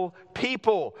little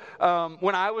people.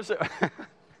 When I was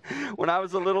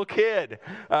a little kid,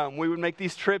 we would make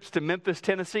these trips to Memphis,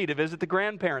 Tennessee to visit the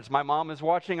grandparents. My mom is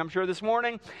watching, I'm sure, this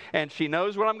morning, and she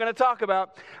knows what I'm going to talk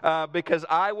about because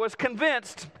I was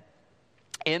convinced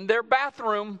in their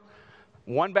bathroom,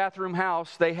 one bathroom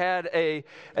house, they had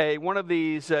one of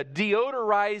these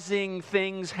deodorizing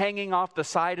things hanging off the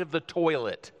side of the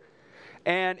toilet.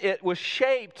 And it was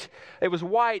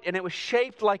white, and it was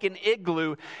shaped like an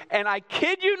igloo. And I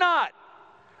kid you not,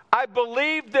 I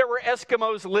believed there were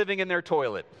Eskimos living in their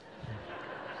toilet.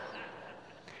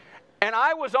 And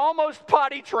I was almost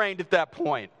potty trained at that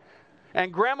point.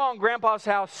 And Grandma and Grandpa's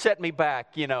house set me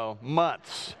back,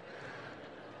 months.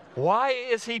 Why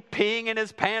is he peeing in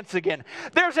his pants again?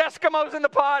 There's Eskimos in the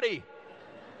potty.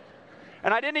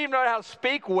 And I didn't even know how to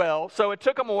speak well, so it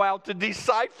took them a while to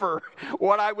decipher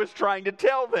what I was trying to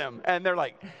tell them. And they're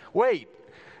like, wait,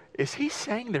 is he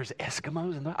saying there's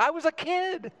Eskimos in the... I was a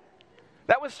kid.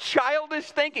 That was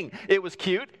childish thinking. It was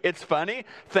cute. It's funny.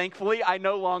 Thankfully, I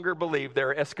no longer believe there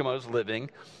are Eskimos living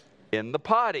in the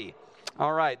potty.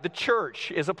 All right, the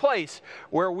church is a place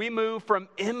where we move from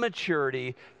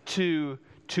immaturity to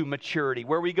maturity,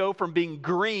 where we go from being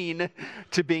green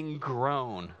to being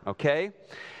grown, okay?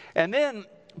 And then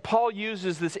Paul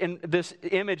uses this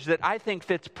image that I think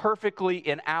fits perfectly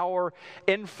in our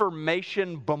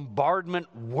information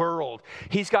bombardment world.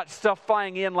 He's got stuff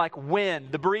flying in like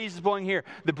wind. The breeze is blowing here.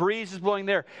 The breeze is blowing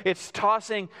there. It's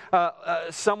tossing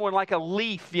someone like a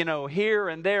leaf, here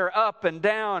and there, up and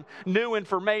down. New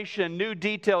information, new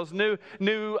details, new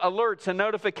alerts and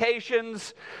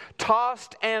notifications.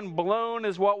 Tossed and blown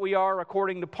is what we are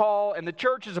according to Paul. And the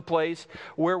church is a place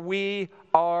where we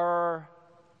are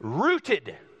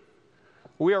rooted.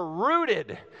 We are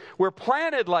rooted. We're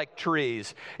planted like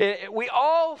trees. We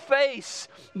all face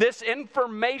this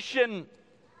information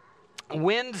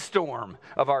windstorm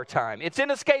of our time. It's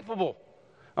inescapable,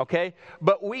 okay?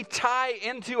 But we tie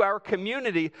into our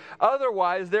community.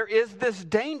 Otherwise, there is this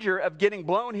danger of getting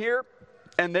blown here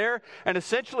and there and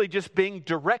essentially just being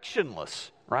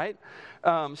directionless, right?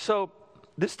 So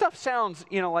this stuff sounds,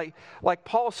 like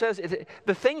Paul says,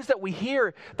 the things that we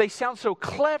hear, they sound so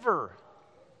clever.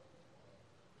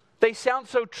 They sound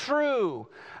so true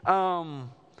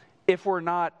if we're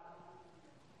not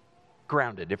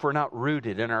grounded, if we're not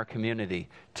rooted in our community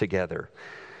together.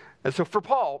 And so for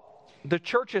Paul, the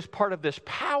church is part of this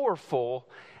powerful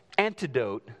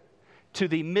antidote to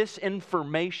the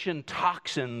misinformation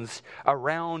toxins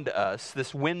around us,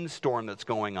 this windstorm that's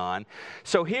going on.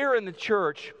 So here in the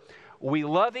church, we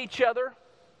love each other.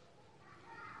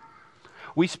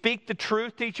 We speak the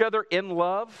truth to each other in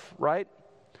love, right?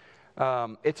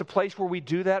 It's a place where we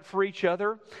do that for each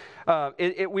other.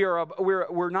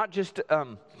 We're not just...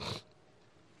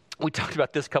 we talked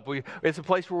about this it's a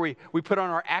place where we put on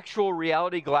our actual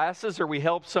reality glasses, or we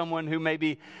help someone who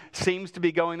maybe seems to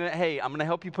be going, hey, I'm going to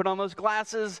help you put on those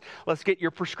glasses. Let's get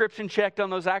your prescription checked on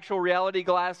those actual reality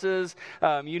glasses.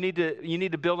 You need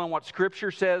to build on what Scripture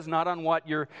says, not on what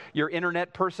your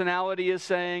internet personality is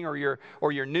saying, or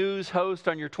your news host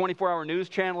on your 24-hour news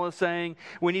channel is saying.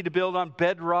 We need to build on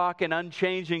bedrock and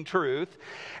unchanging truth.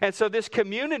 And so this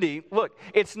community, look,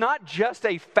 it's not just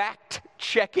a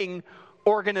fact-checking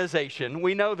organization.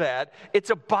 We know that. It's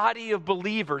a body of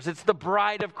believers. It's the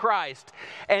bride of Christ.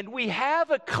 And we have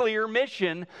a clear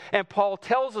mission, and Paul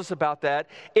tells us about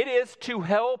that. It is to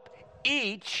help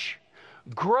each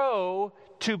grow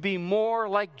to be more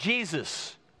like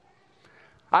Jesus.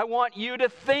 I want you to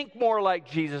think more like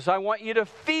Jesus. I want you to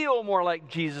feel more like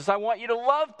Jesus. I want you to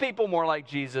love people more like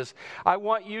Jesus. I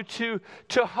want you to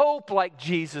hope like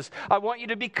Jesus. I want you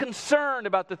to be concerned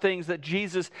about the things that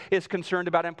Jesus is concerned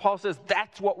about. And Paul says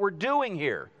that's what we're doing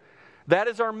here. That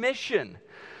is our mission.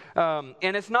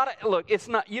 And it's not, it's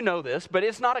not, you know this, but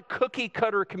it's not a cookie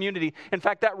cutter community. In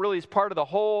fact, that really is part of the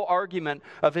whole argument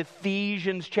of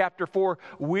Ephesians chapter 4.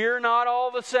 We're not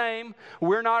all the same.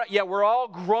 We're all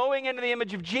growing into the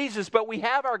image of Jesus, but we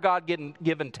have our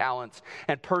God-given talents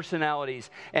and personalities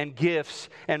and gifts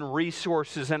and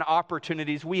resources and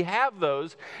opportunities. We have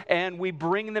those, and we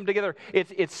bring them together.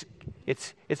 It's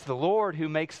the Lord who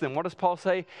makes them. What does Paul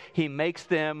say? He makes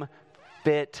them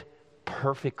fit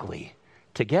perfectly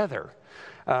together.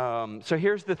 So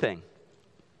here's the thing.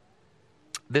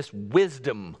 This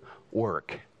wisdom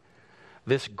work,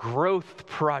 this growth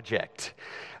project,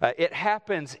 it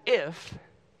happens if,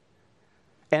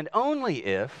 and only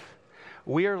if,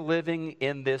 we are living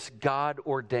in this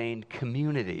God-ordained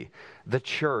community, the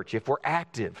church, if we're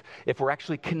active, if we're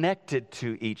actually connected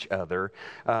to each other.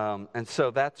 And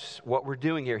so that's what we're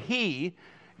doing here.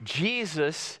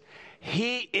 Jesus,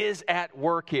 He is at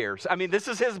work here. I mean, this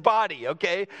is His body,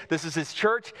 okay? This is His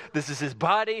church. This is His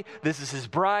body. This is His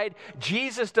bride.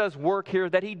 Jesus does work here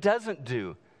that He doesn't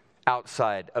do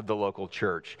outside of the local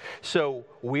church. So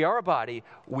we are a body.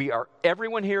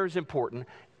 Everyone here is important.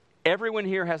 Everyone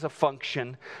here has a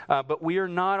function, but we are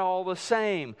not all the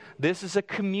same. This is a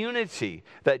community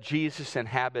that Jesus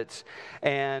inhabits,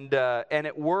 and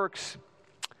it works.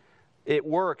 It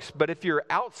works, but if you're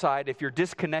outside, if you're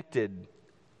disconnected,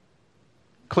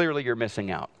 clearly you're missing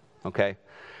out, okay?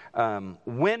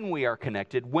 When we are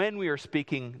connected, when we are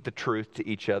speaking the truth to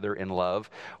each other in love,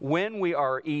 when we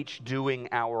are each doing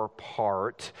our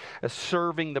part,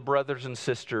 serving the brothers and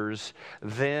sisters,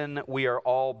 then we are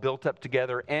all built up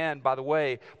together. And by the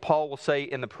way, Paul will say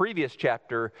in the previous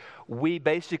chapter, we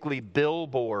basically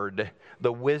billboard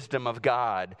the wisdom of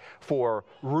God for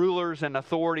rulers and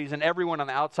authorities and everyone on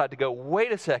the outside to go,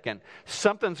 wait a second,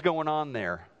 something's going on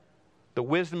there. The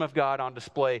wisdom of God on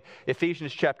display.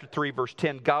 Ephesians chapter 3, verse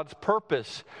 10. God's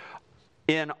purpose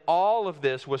in all of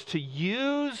this was to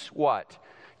use what?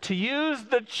 To use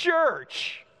the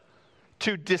church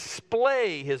to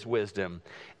display His wisdom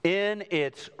in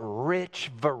its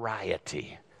rich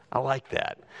variety. I like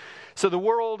that. So the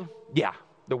world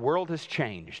has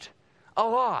changed a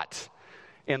lot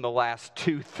in the last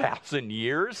 2,000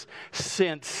 years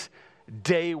since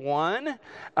day one,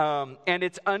 and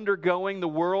it's undergoing, the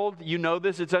world, you know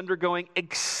this, it's undergoing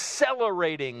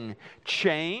accelerating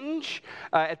change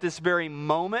at this very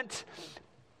moment.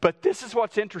 But this is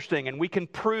what's interesting, and we can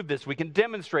prove this, we can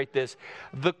demonstrate this.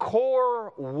 The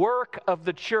core work of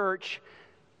the church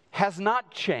has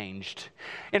not changed.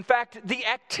 In fact, the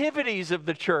activities of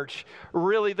the church,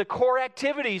 really, the core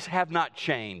activities have not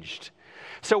changed.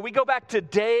 So we go back to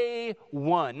day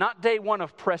one, not day one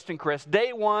of Preston Crest,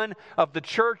 day one of the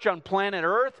church on planet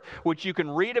Earth, which you can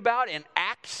read about in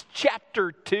Acts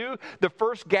chapter 2, the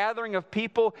first gathering of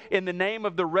people in the name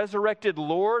of the resurrected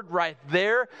Lord right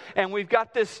there. And we've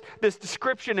got this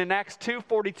description in Acts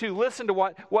 2:42. Listen to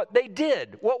what they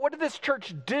did. What did this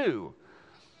church do?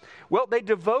 Well, they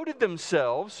devoted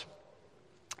themselves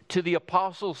to the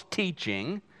apostles'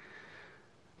 teaching,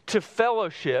 to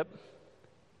fellowship,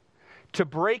 to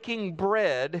breaking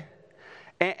bread,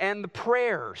 and the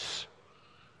prayers.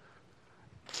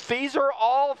 These are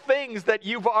all things that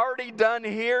you've already done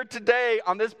here today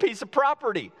on this piece of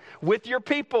property with your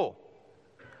people.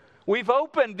 We've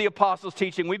opened the apostles'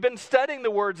 teaching. We've been studying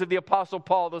the words of the apostle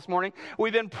Paul this morning.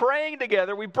 We've been praying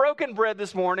together. We've broken bread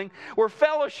this morning. We're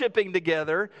fellowshipping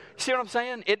together. See what I'm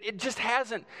saying? It just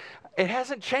hasn't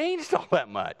changed all that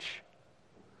much.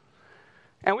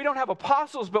 And we don't have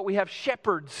apostles, but we have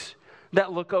shepherds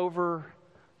that look over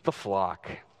the flock.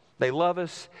 They love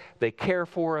us. They care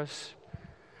for us.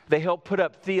 They help put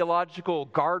up theological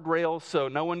guardrails so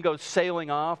no one goes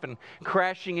sailing off and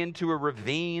crashing into a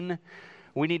ravine.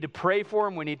 We need to pray for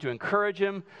them. We need to encourage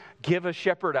them. Give a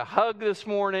shepherd a hug this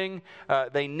morning.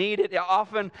 They need it.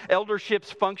 Often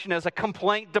elderships function as a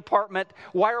complaint department.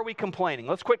 Why are we complaining?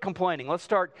 Let's quit complaining. Let's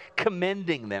start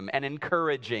commending them and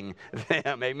encouraging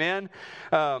them. Amen?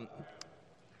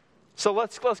 So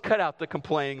let's cut out the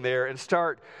complaining there and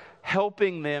start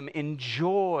helping them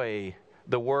enjoy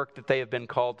the work that they have been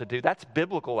called to do. That's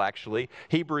biblical, actually.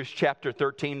 Hebrews chapter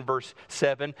 13, verse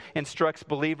 7 instructs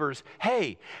believers,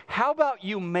 hey, how about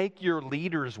you make your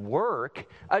leaders' work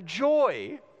a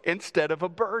joy instead of a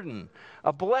burden,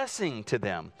 a blessing to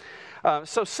them.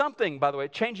 So something, by the way,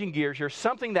 changing gears here,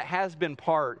 something that has been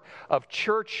part of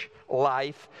church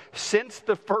life since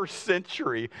the first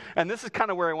century, and this is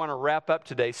kind of where I want to wrap up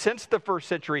today, since the first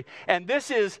century, and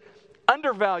this is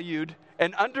undervalued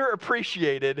and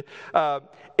underappreciated,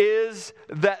 is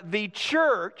that the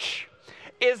church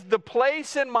is the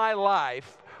place in my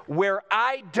life where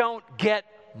I don't get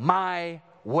my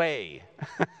way.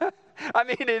 I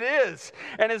mean, it is.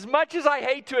 And as much as I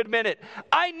hate to admit it,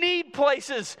 I need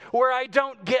places where I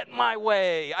don't get my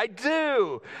way. I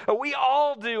do. We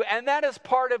all do. And that is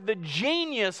part of the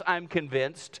genius, I'm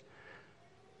convinced,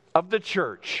 of the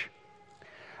church.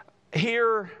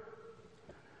 Here,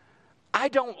 I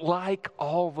don't like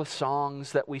all the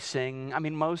songs that we sing. I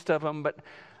mean, most of them,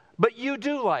 but you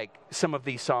do like some of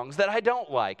these songs that I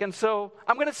don't like. And so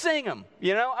I'm going to sing them,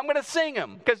 you know? I'm going to sing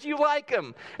them because you like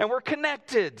them and we're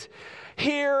connected.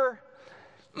 Here,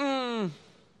 I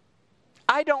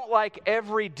don't like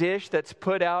every dish that's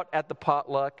put out at the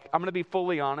potluck. I'm going to be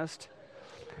fully honest.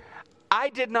 I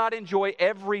did not enjoy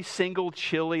every single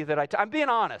chili that I'm being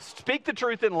honest. Speak the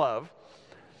truth in love.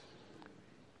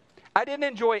 I didn't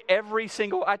enjoy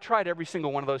I tried every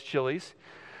single one of those chilies.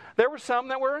 There were some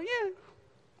that were,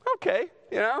 okay,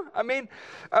 I mean,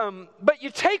 but you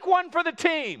take one for the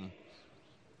team.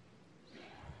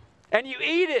 And you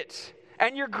eat it.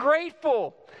 And you're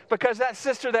grateful because that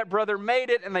sister, that brother made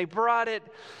it and they brought it.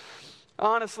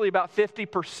 Honestly, about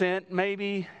 50%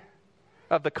 maybe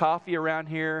of the coffee around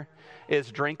here is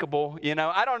drinkable.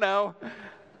 I don't know.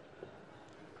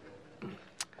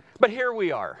 But here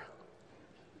we are,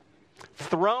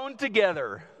 thrown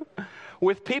together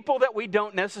with people that we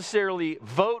don't necessarily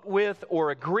vote with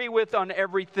or agree with on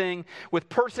everything, with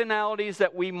personalities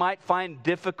that we might find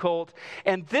difficult.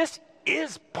 And this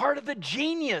is part of the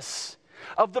genius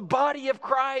of the body of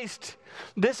Christ.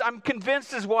 This, I'm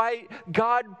convinced, is why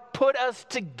God put us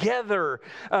together.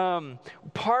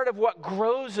 Part of what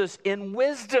grows us in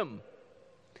wisdom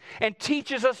and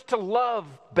teaches us to love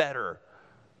better.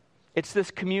 It's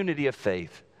this community of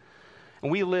faith.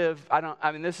 And we live,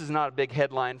 this is not a big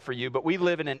headline for you, but we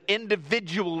live in an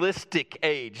individualistic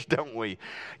age, don't we?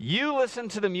 You listen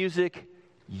to the music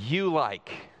you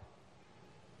like.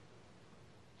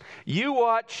 You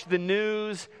watch the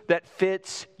news that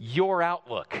fits your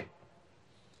outlook.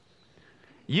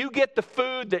 You get the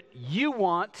food that you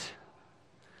want.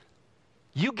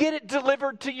 You get it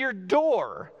delivered to your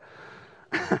door.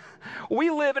 We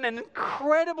live in an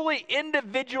incredibly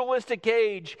individualistic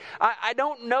age. I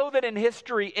don't know that in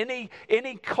history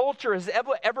any culture has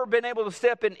ever been able to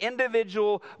step in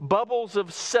individual bubbles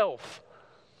of self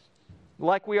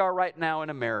like we are right now in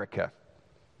America.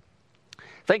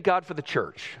 Thank God for the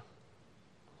church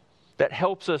that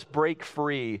helps us break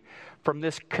free from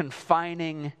this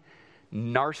confining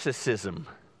narcissism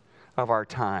of our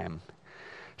time.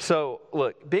 So,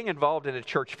 look, being involved in a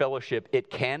church fellowship,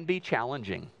 it can be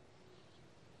challenging.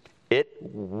 It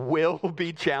will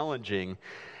be challenging.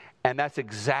 And that's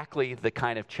exactly the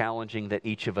kind of challenging that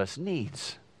each of us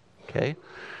needs. Okay?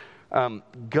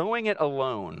 Going it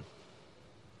alone,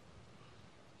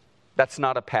 that's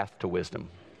not a path to wisdom.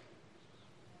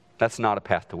 That's not a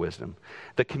path to wisdom.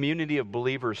 The community of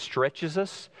believers stretches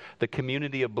us. The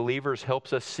community of believers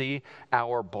helps us see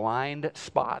our blind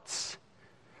spots.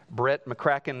 Brett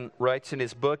McCracken writes in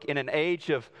his book, in an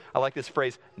age of, I like this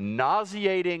phrase,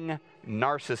 nauseating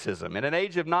narcissism. In an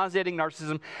age of nauseating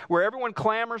narcissism where everyone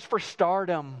clamors for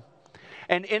stardom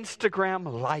and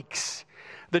Instagram likes,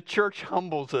 the church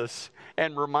humbles us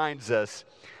and reminds us,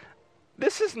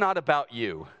 this is not about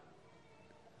you.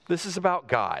 This is about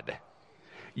God.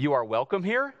 You are welcome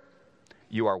here.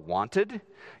 You are wanted.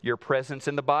 Your presence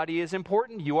in the body is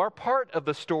important. You are part of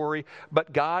the story,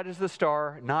 but God is the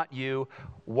star, not you.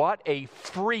 What a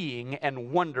freeing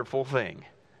and wonderful thing.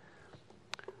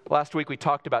 Last week we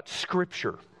talked about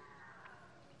Scripture.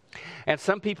 And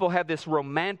some people have this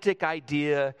romantic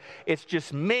idea, it's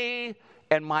just me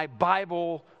and my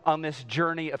Bible on this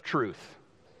journey of truth.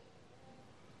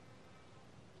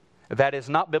 That is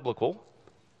not biblical.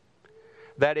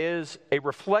 That is a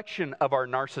reflection of our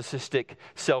narcissistic,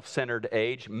 self-centered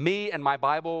age. Me and my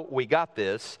Bible, we got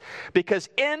this. Because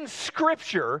in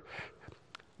Scripture,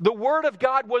 the Word of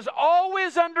God was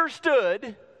always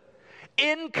understood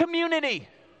in community.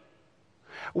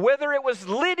 Whether it was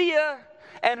Lydia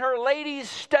and her ladies'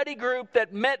 study group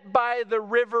that met by the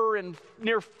river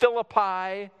near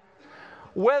Philippi,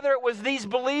 whether it was these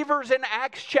believers in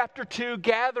Acts chapter 2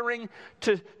 gathering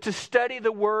to study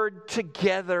the Word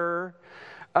together.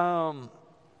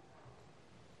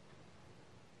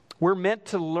 We're meant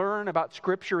to learn about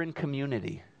Scripture in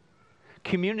community.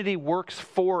 Community works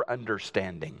for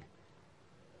understanding,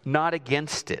 not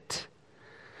against it.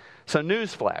 So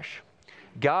newsflash,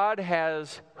 God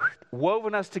has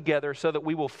woven us together so that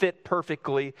we will fit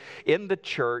perfectly in the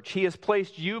church. He has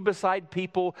placed you beside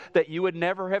people that you would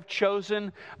never have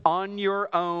chosen on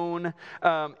your own.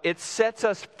 It sets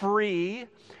us free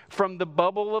from the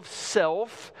bubble of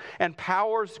self and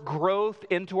powers growth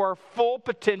into our full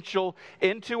potential,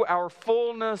 into our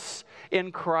fullness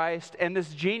in Christ. And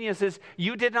this genius is,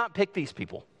 you did not pick these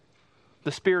people.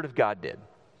 The Spirit of God did.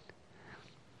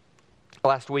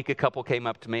 Last week, a couple came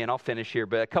up to me, and I'll finish here,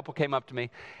 but a couple came up to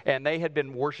me, and they had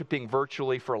been worshiping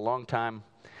virtually for a long time.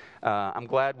 I'm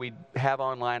glad we have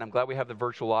online. I'm glad we have the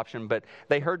virtual option, but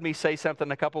they heard me say something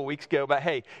a couple of weeks ago about,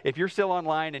 hey, if you're still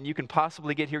online and you can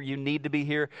possibly get here, you need to be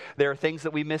here. There are things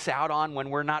that we miss out on when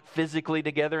we're not physically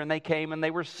together, and they came, and they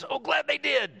were so glad they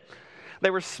did. They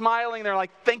were smiling. They're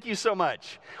like, thank you so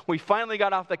much. We finally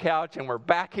got off the couch, and we're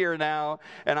back here now,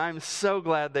 and I'm so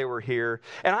glad they were here.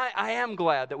 And I am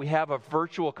glad that we have a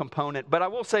virtual component, but I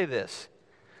will say this.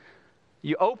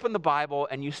 you open the Bible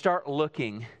and you start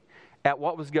looking at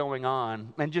what was going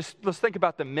on, and just let's think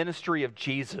about the ministry of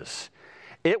Jesus.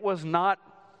 It was not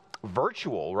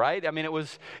virtual, right? I mean, it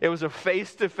was a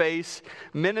face-to-face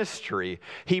ministry.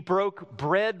 He broke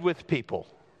bread with people.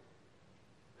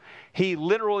 He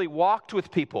literally walked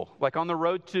with people, like on the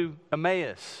road to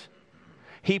Emmaus.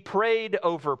 He prayed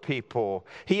over people.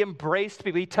 He embraced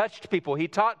people. He touched people. He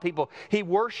taught people. He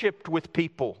worshiped with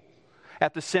people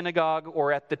at the synagogue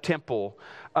or at the temple.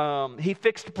 He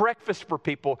fixed breakfast for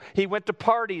people. He went to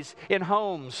parties in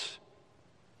homes.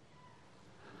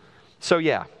 So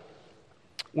yeah,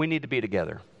 we need to be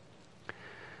together.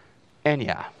 And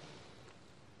yeah,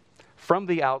 from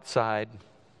the outside,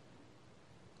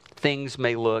 things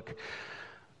may look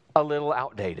a little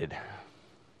outdated.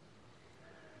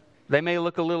 They may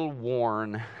look a little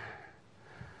worn.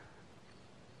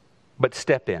 But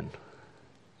step in.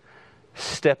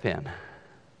 Step in.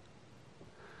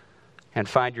 And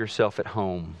find yourself at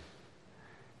home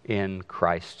in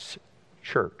Christ's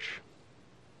church.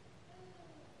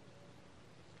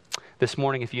 This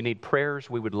morning, if you need prayers,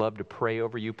 we would love to pray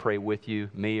over you, pray with you,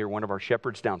 me or one of our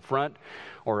shepherds down front,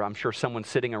 or I'm sure someone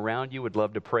sitting around you would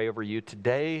love to pray over you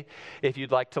today. If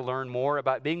you'd like to learn more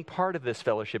about being part of this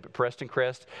fellowship at Preston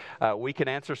Crest, we can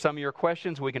answer some of your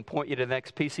questions. We can point you to the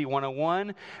next PC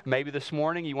 101. Maybe this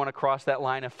morning you want to cross that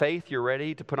line of faith. You're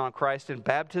ready to put on Christ in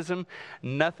baptism.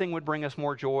 Nothing would bring us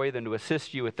more joy than to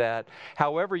assist you with that.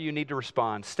 However you need to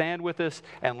respond, stand with us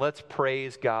and let's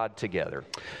praise God together.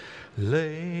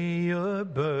 Lay your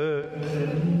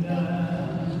burden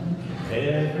down,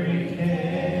 every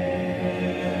care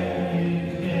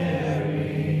you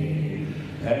carry,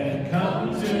 and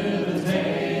come to the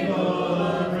table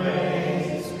of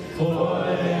grace, for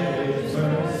there is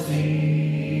mercy.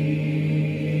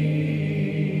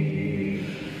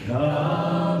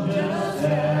 Come just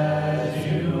as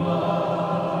you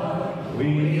are,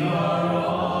 we are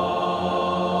all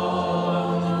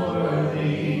unworthy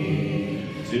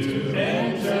to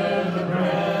enter the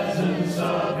presence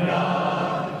of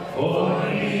God, for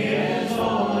He is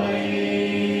holy.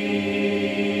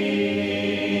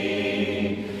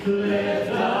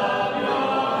 Lift up your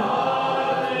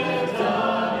heart, lift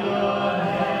up your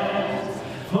hands,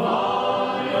 fall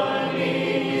on your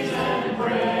knees and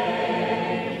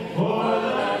pray, for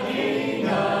the King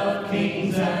of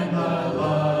Kings and the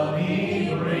love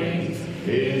He brings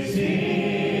is here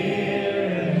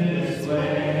in this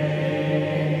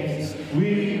place. We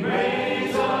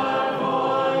raise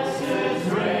our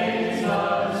voices, raise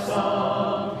our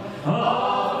song,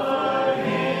 offer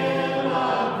Him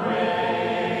our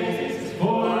praise,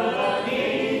 for the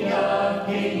King of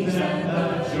Kings and the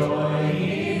joy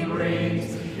He brings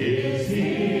is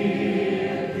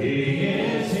here. He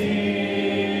is here.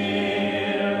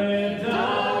 Lift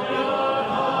up your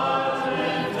hearts,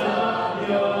 lift up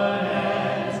your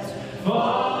hands,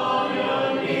 fall on your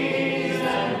knees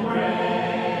and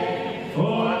pray,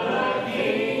 for the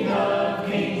King of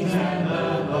Kings and the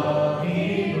love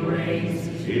He brings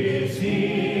is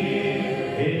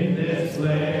here in this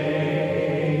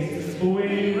place.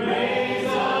 We raise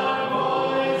our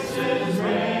voices,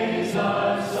 raise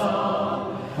our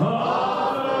song,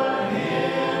 offer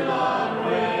Him our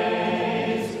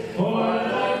praise, for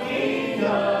the King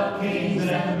of Kings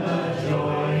and the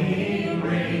joy He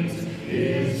brings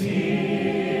is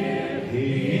here.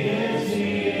 He is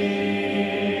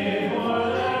here, for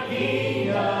the King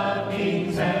of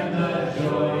Kings and the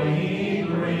joy He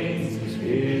brings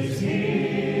is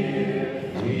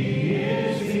here. He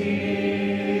is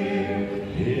here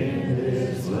in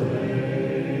this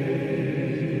place.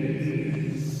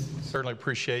 Certainly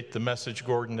appreciate the message,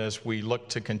 Gordon, as we look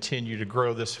to continue to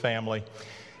grow this family.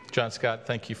 John Scott,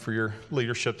 thank you for your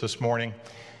leadership this morning.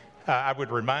 I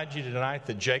would remind you tonight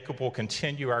that Jacob will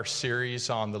continue our series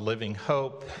on the living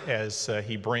hope as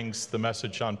he brings the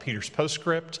message on Peter's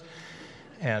postscript,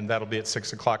 and that'll be at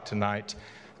 6 o'clock tonight.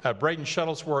 Braden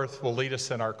Shuttlesworth will lead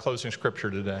us in our closing scripture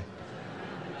today.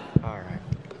 All right.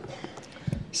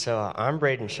 So I'm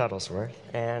Braden Shuttlesworth,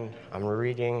 and I'm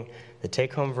reading the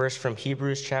take-home verse from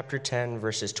Hebrews chapter 10,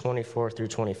 verses 24 through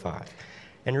 25.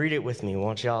 And read it with me,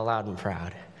 won't you, all loud and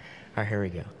proud? All right, here we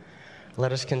go.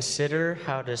 Let us consider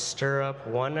how to stir up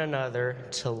one another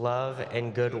to love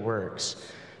and good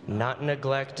works, not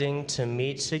neglecting to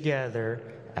meet together,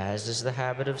 as is the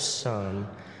habit of some,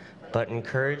 but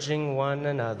encouraging one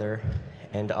another,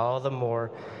 and all the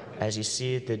more as you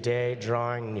see the day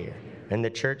drawing near. And the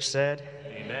church said,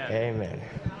 Amen. Amen.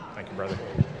 Thank you, brother.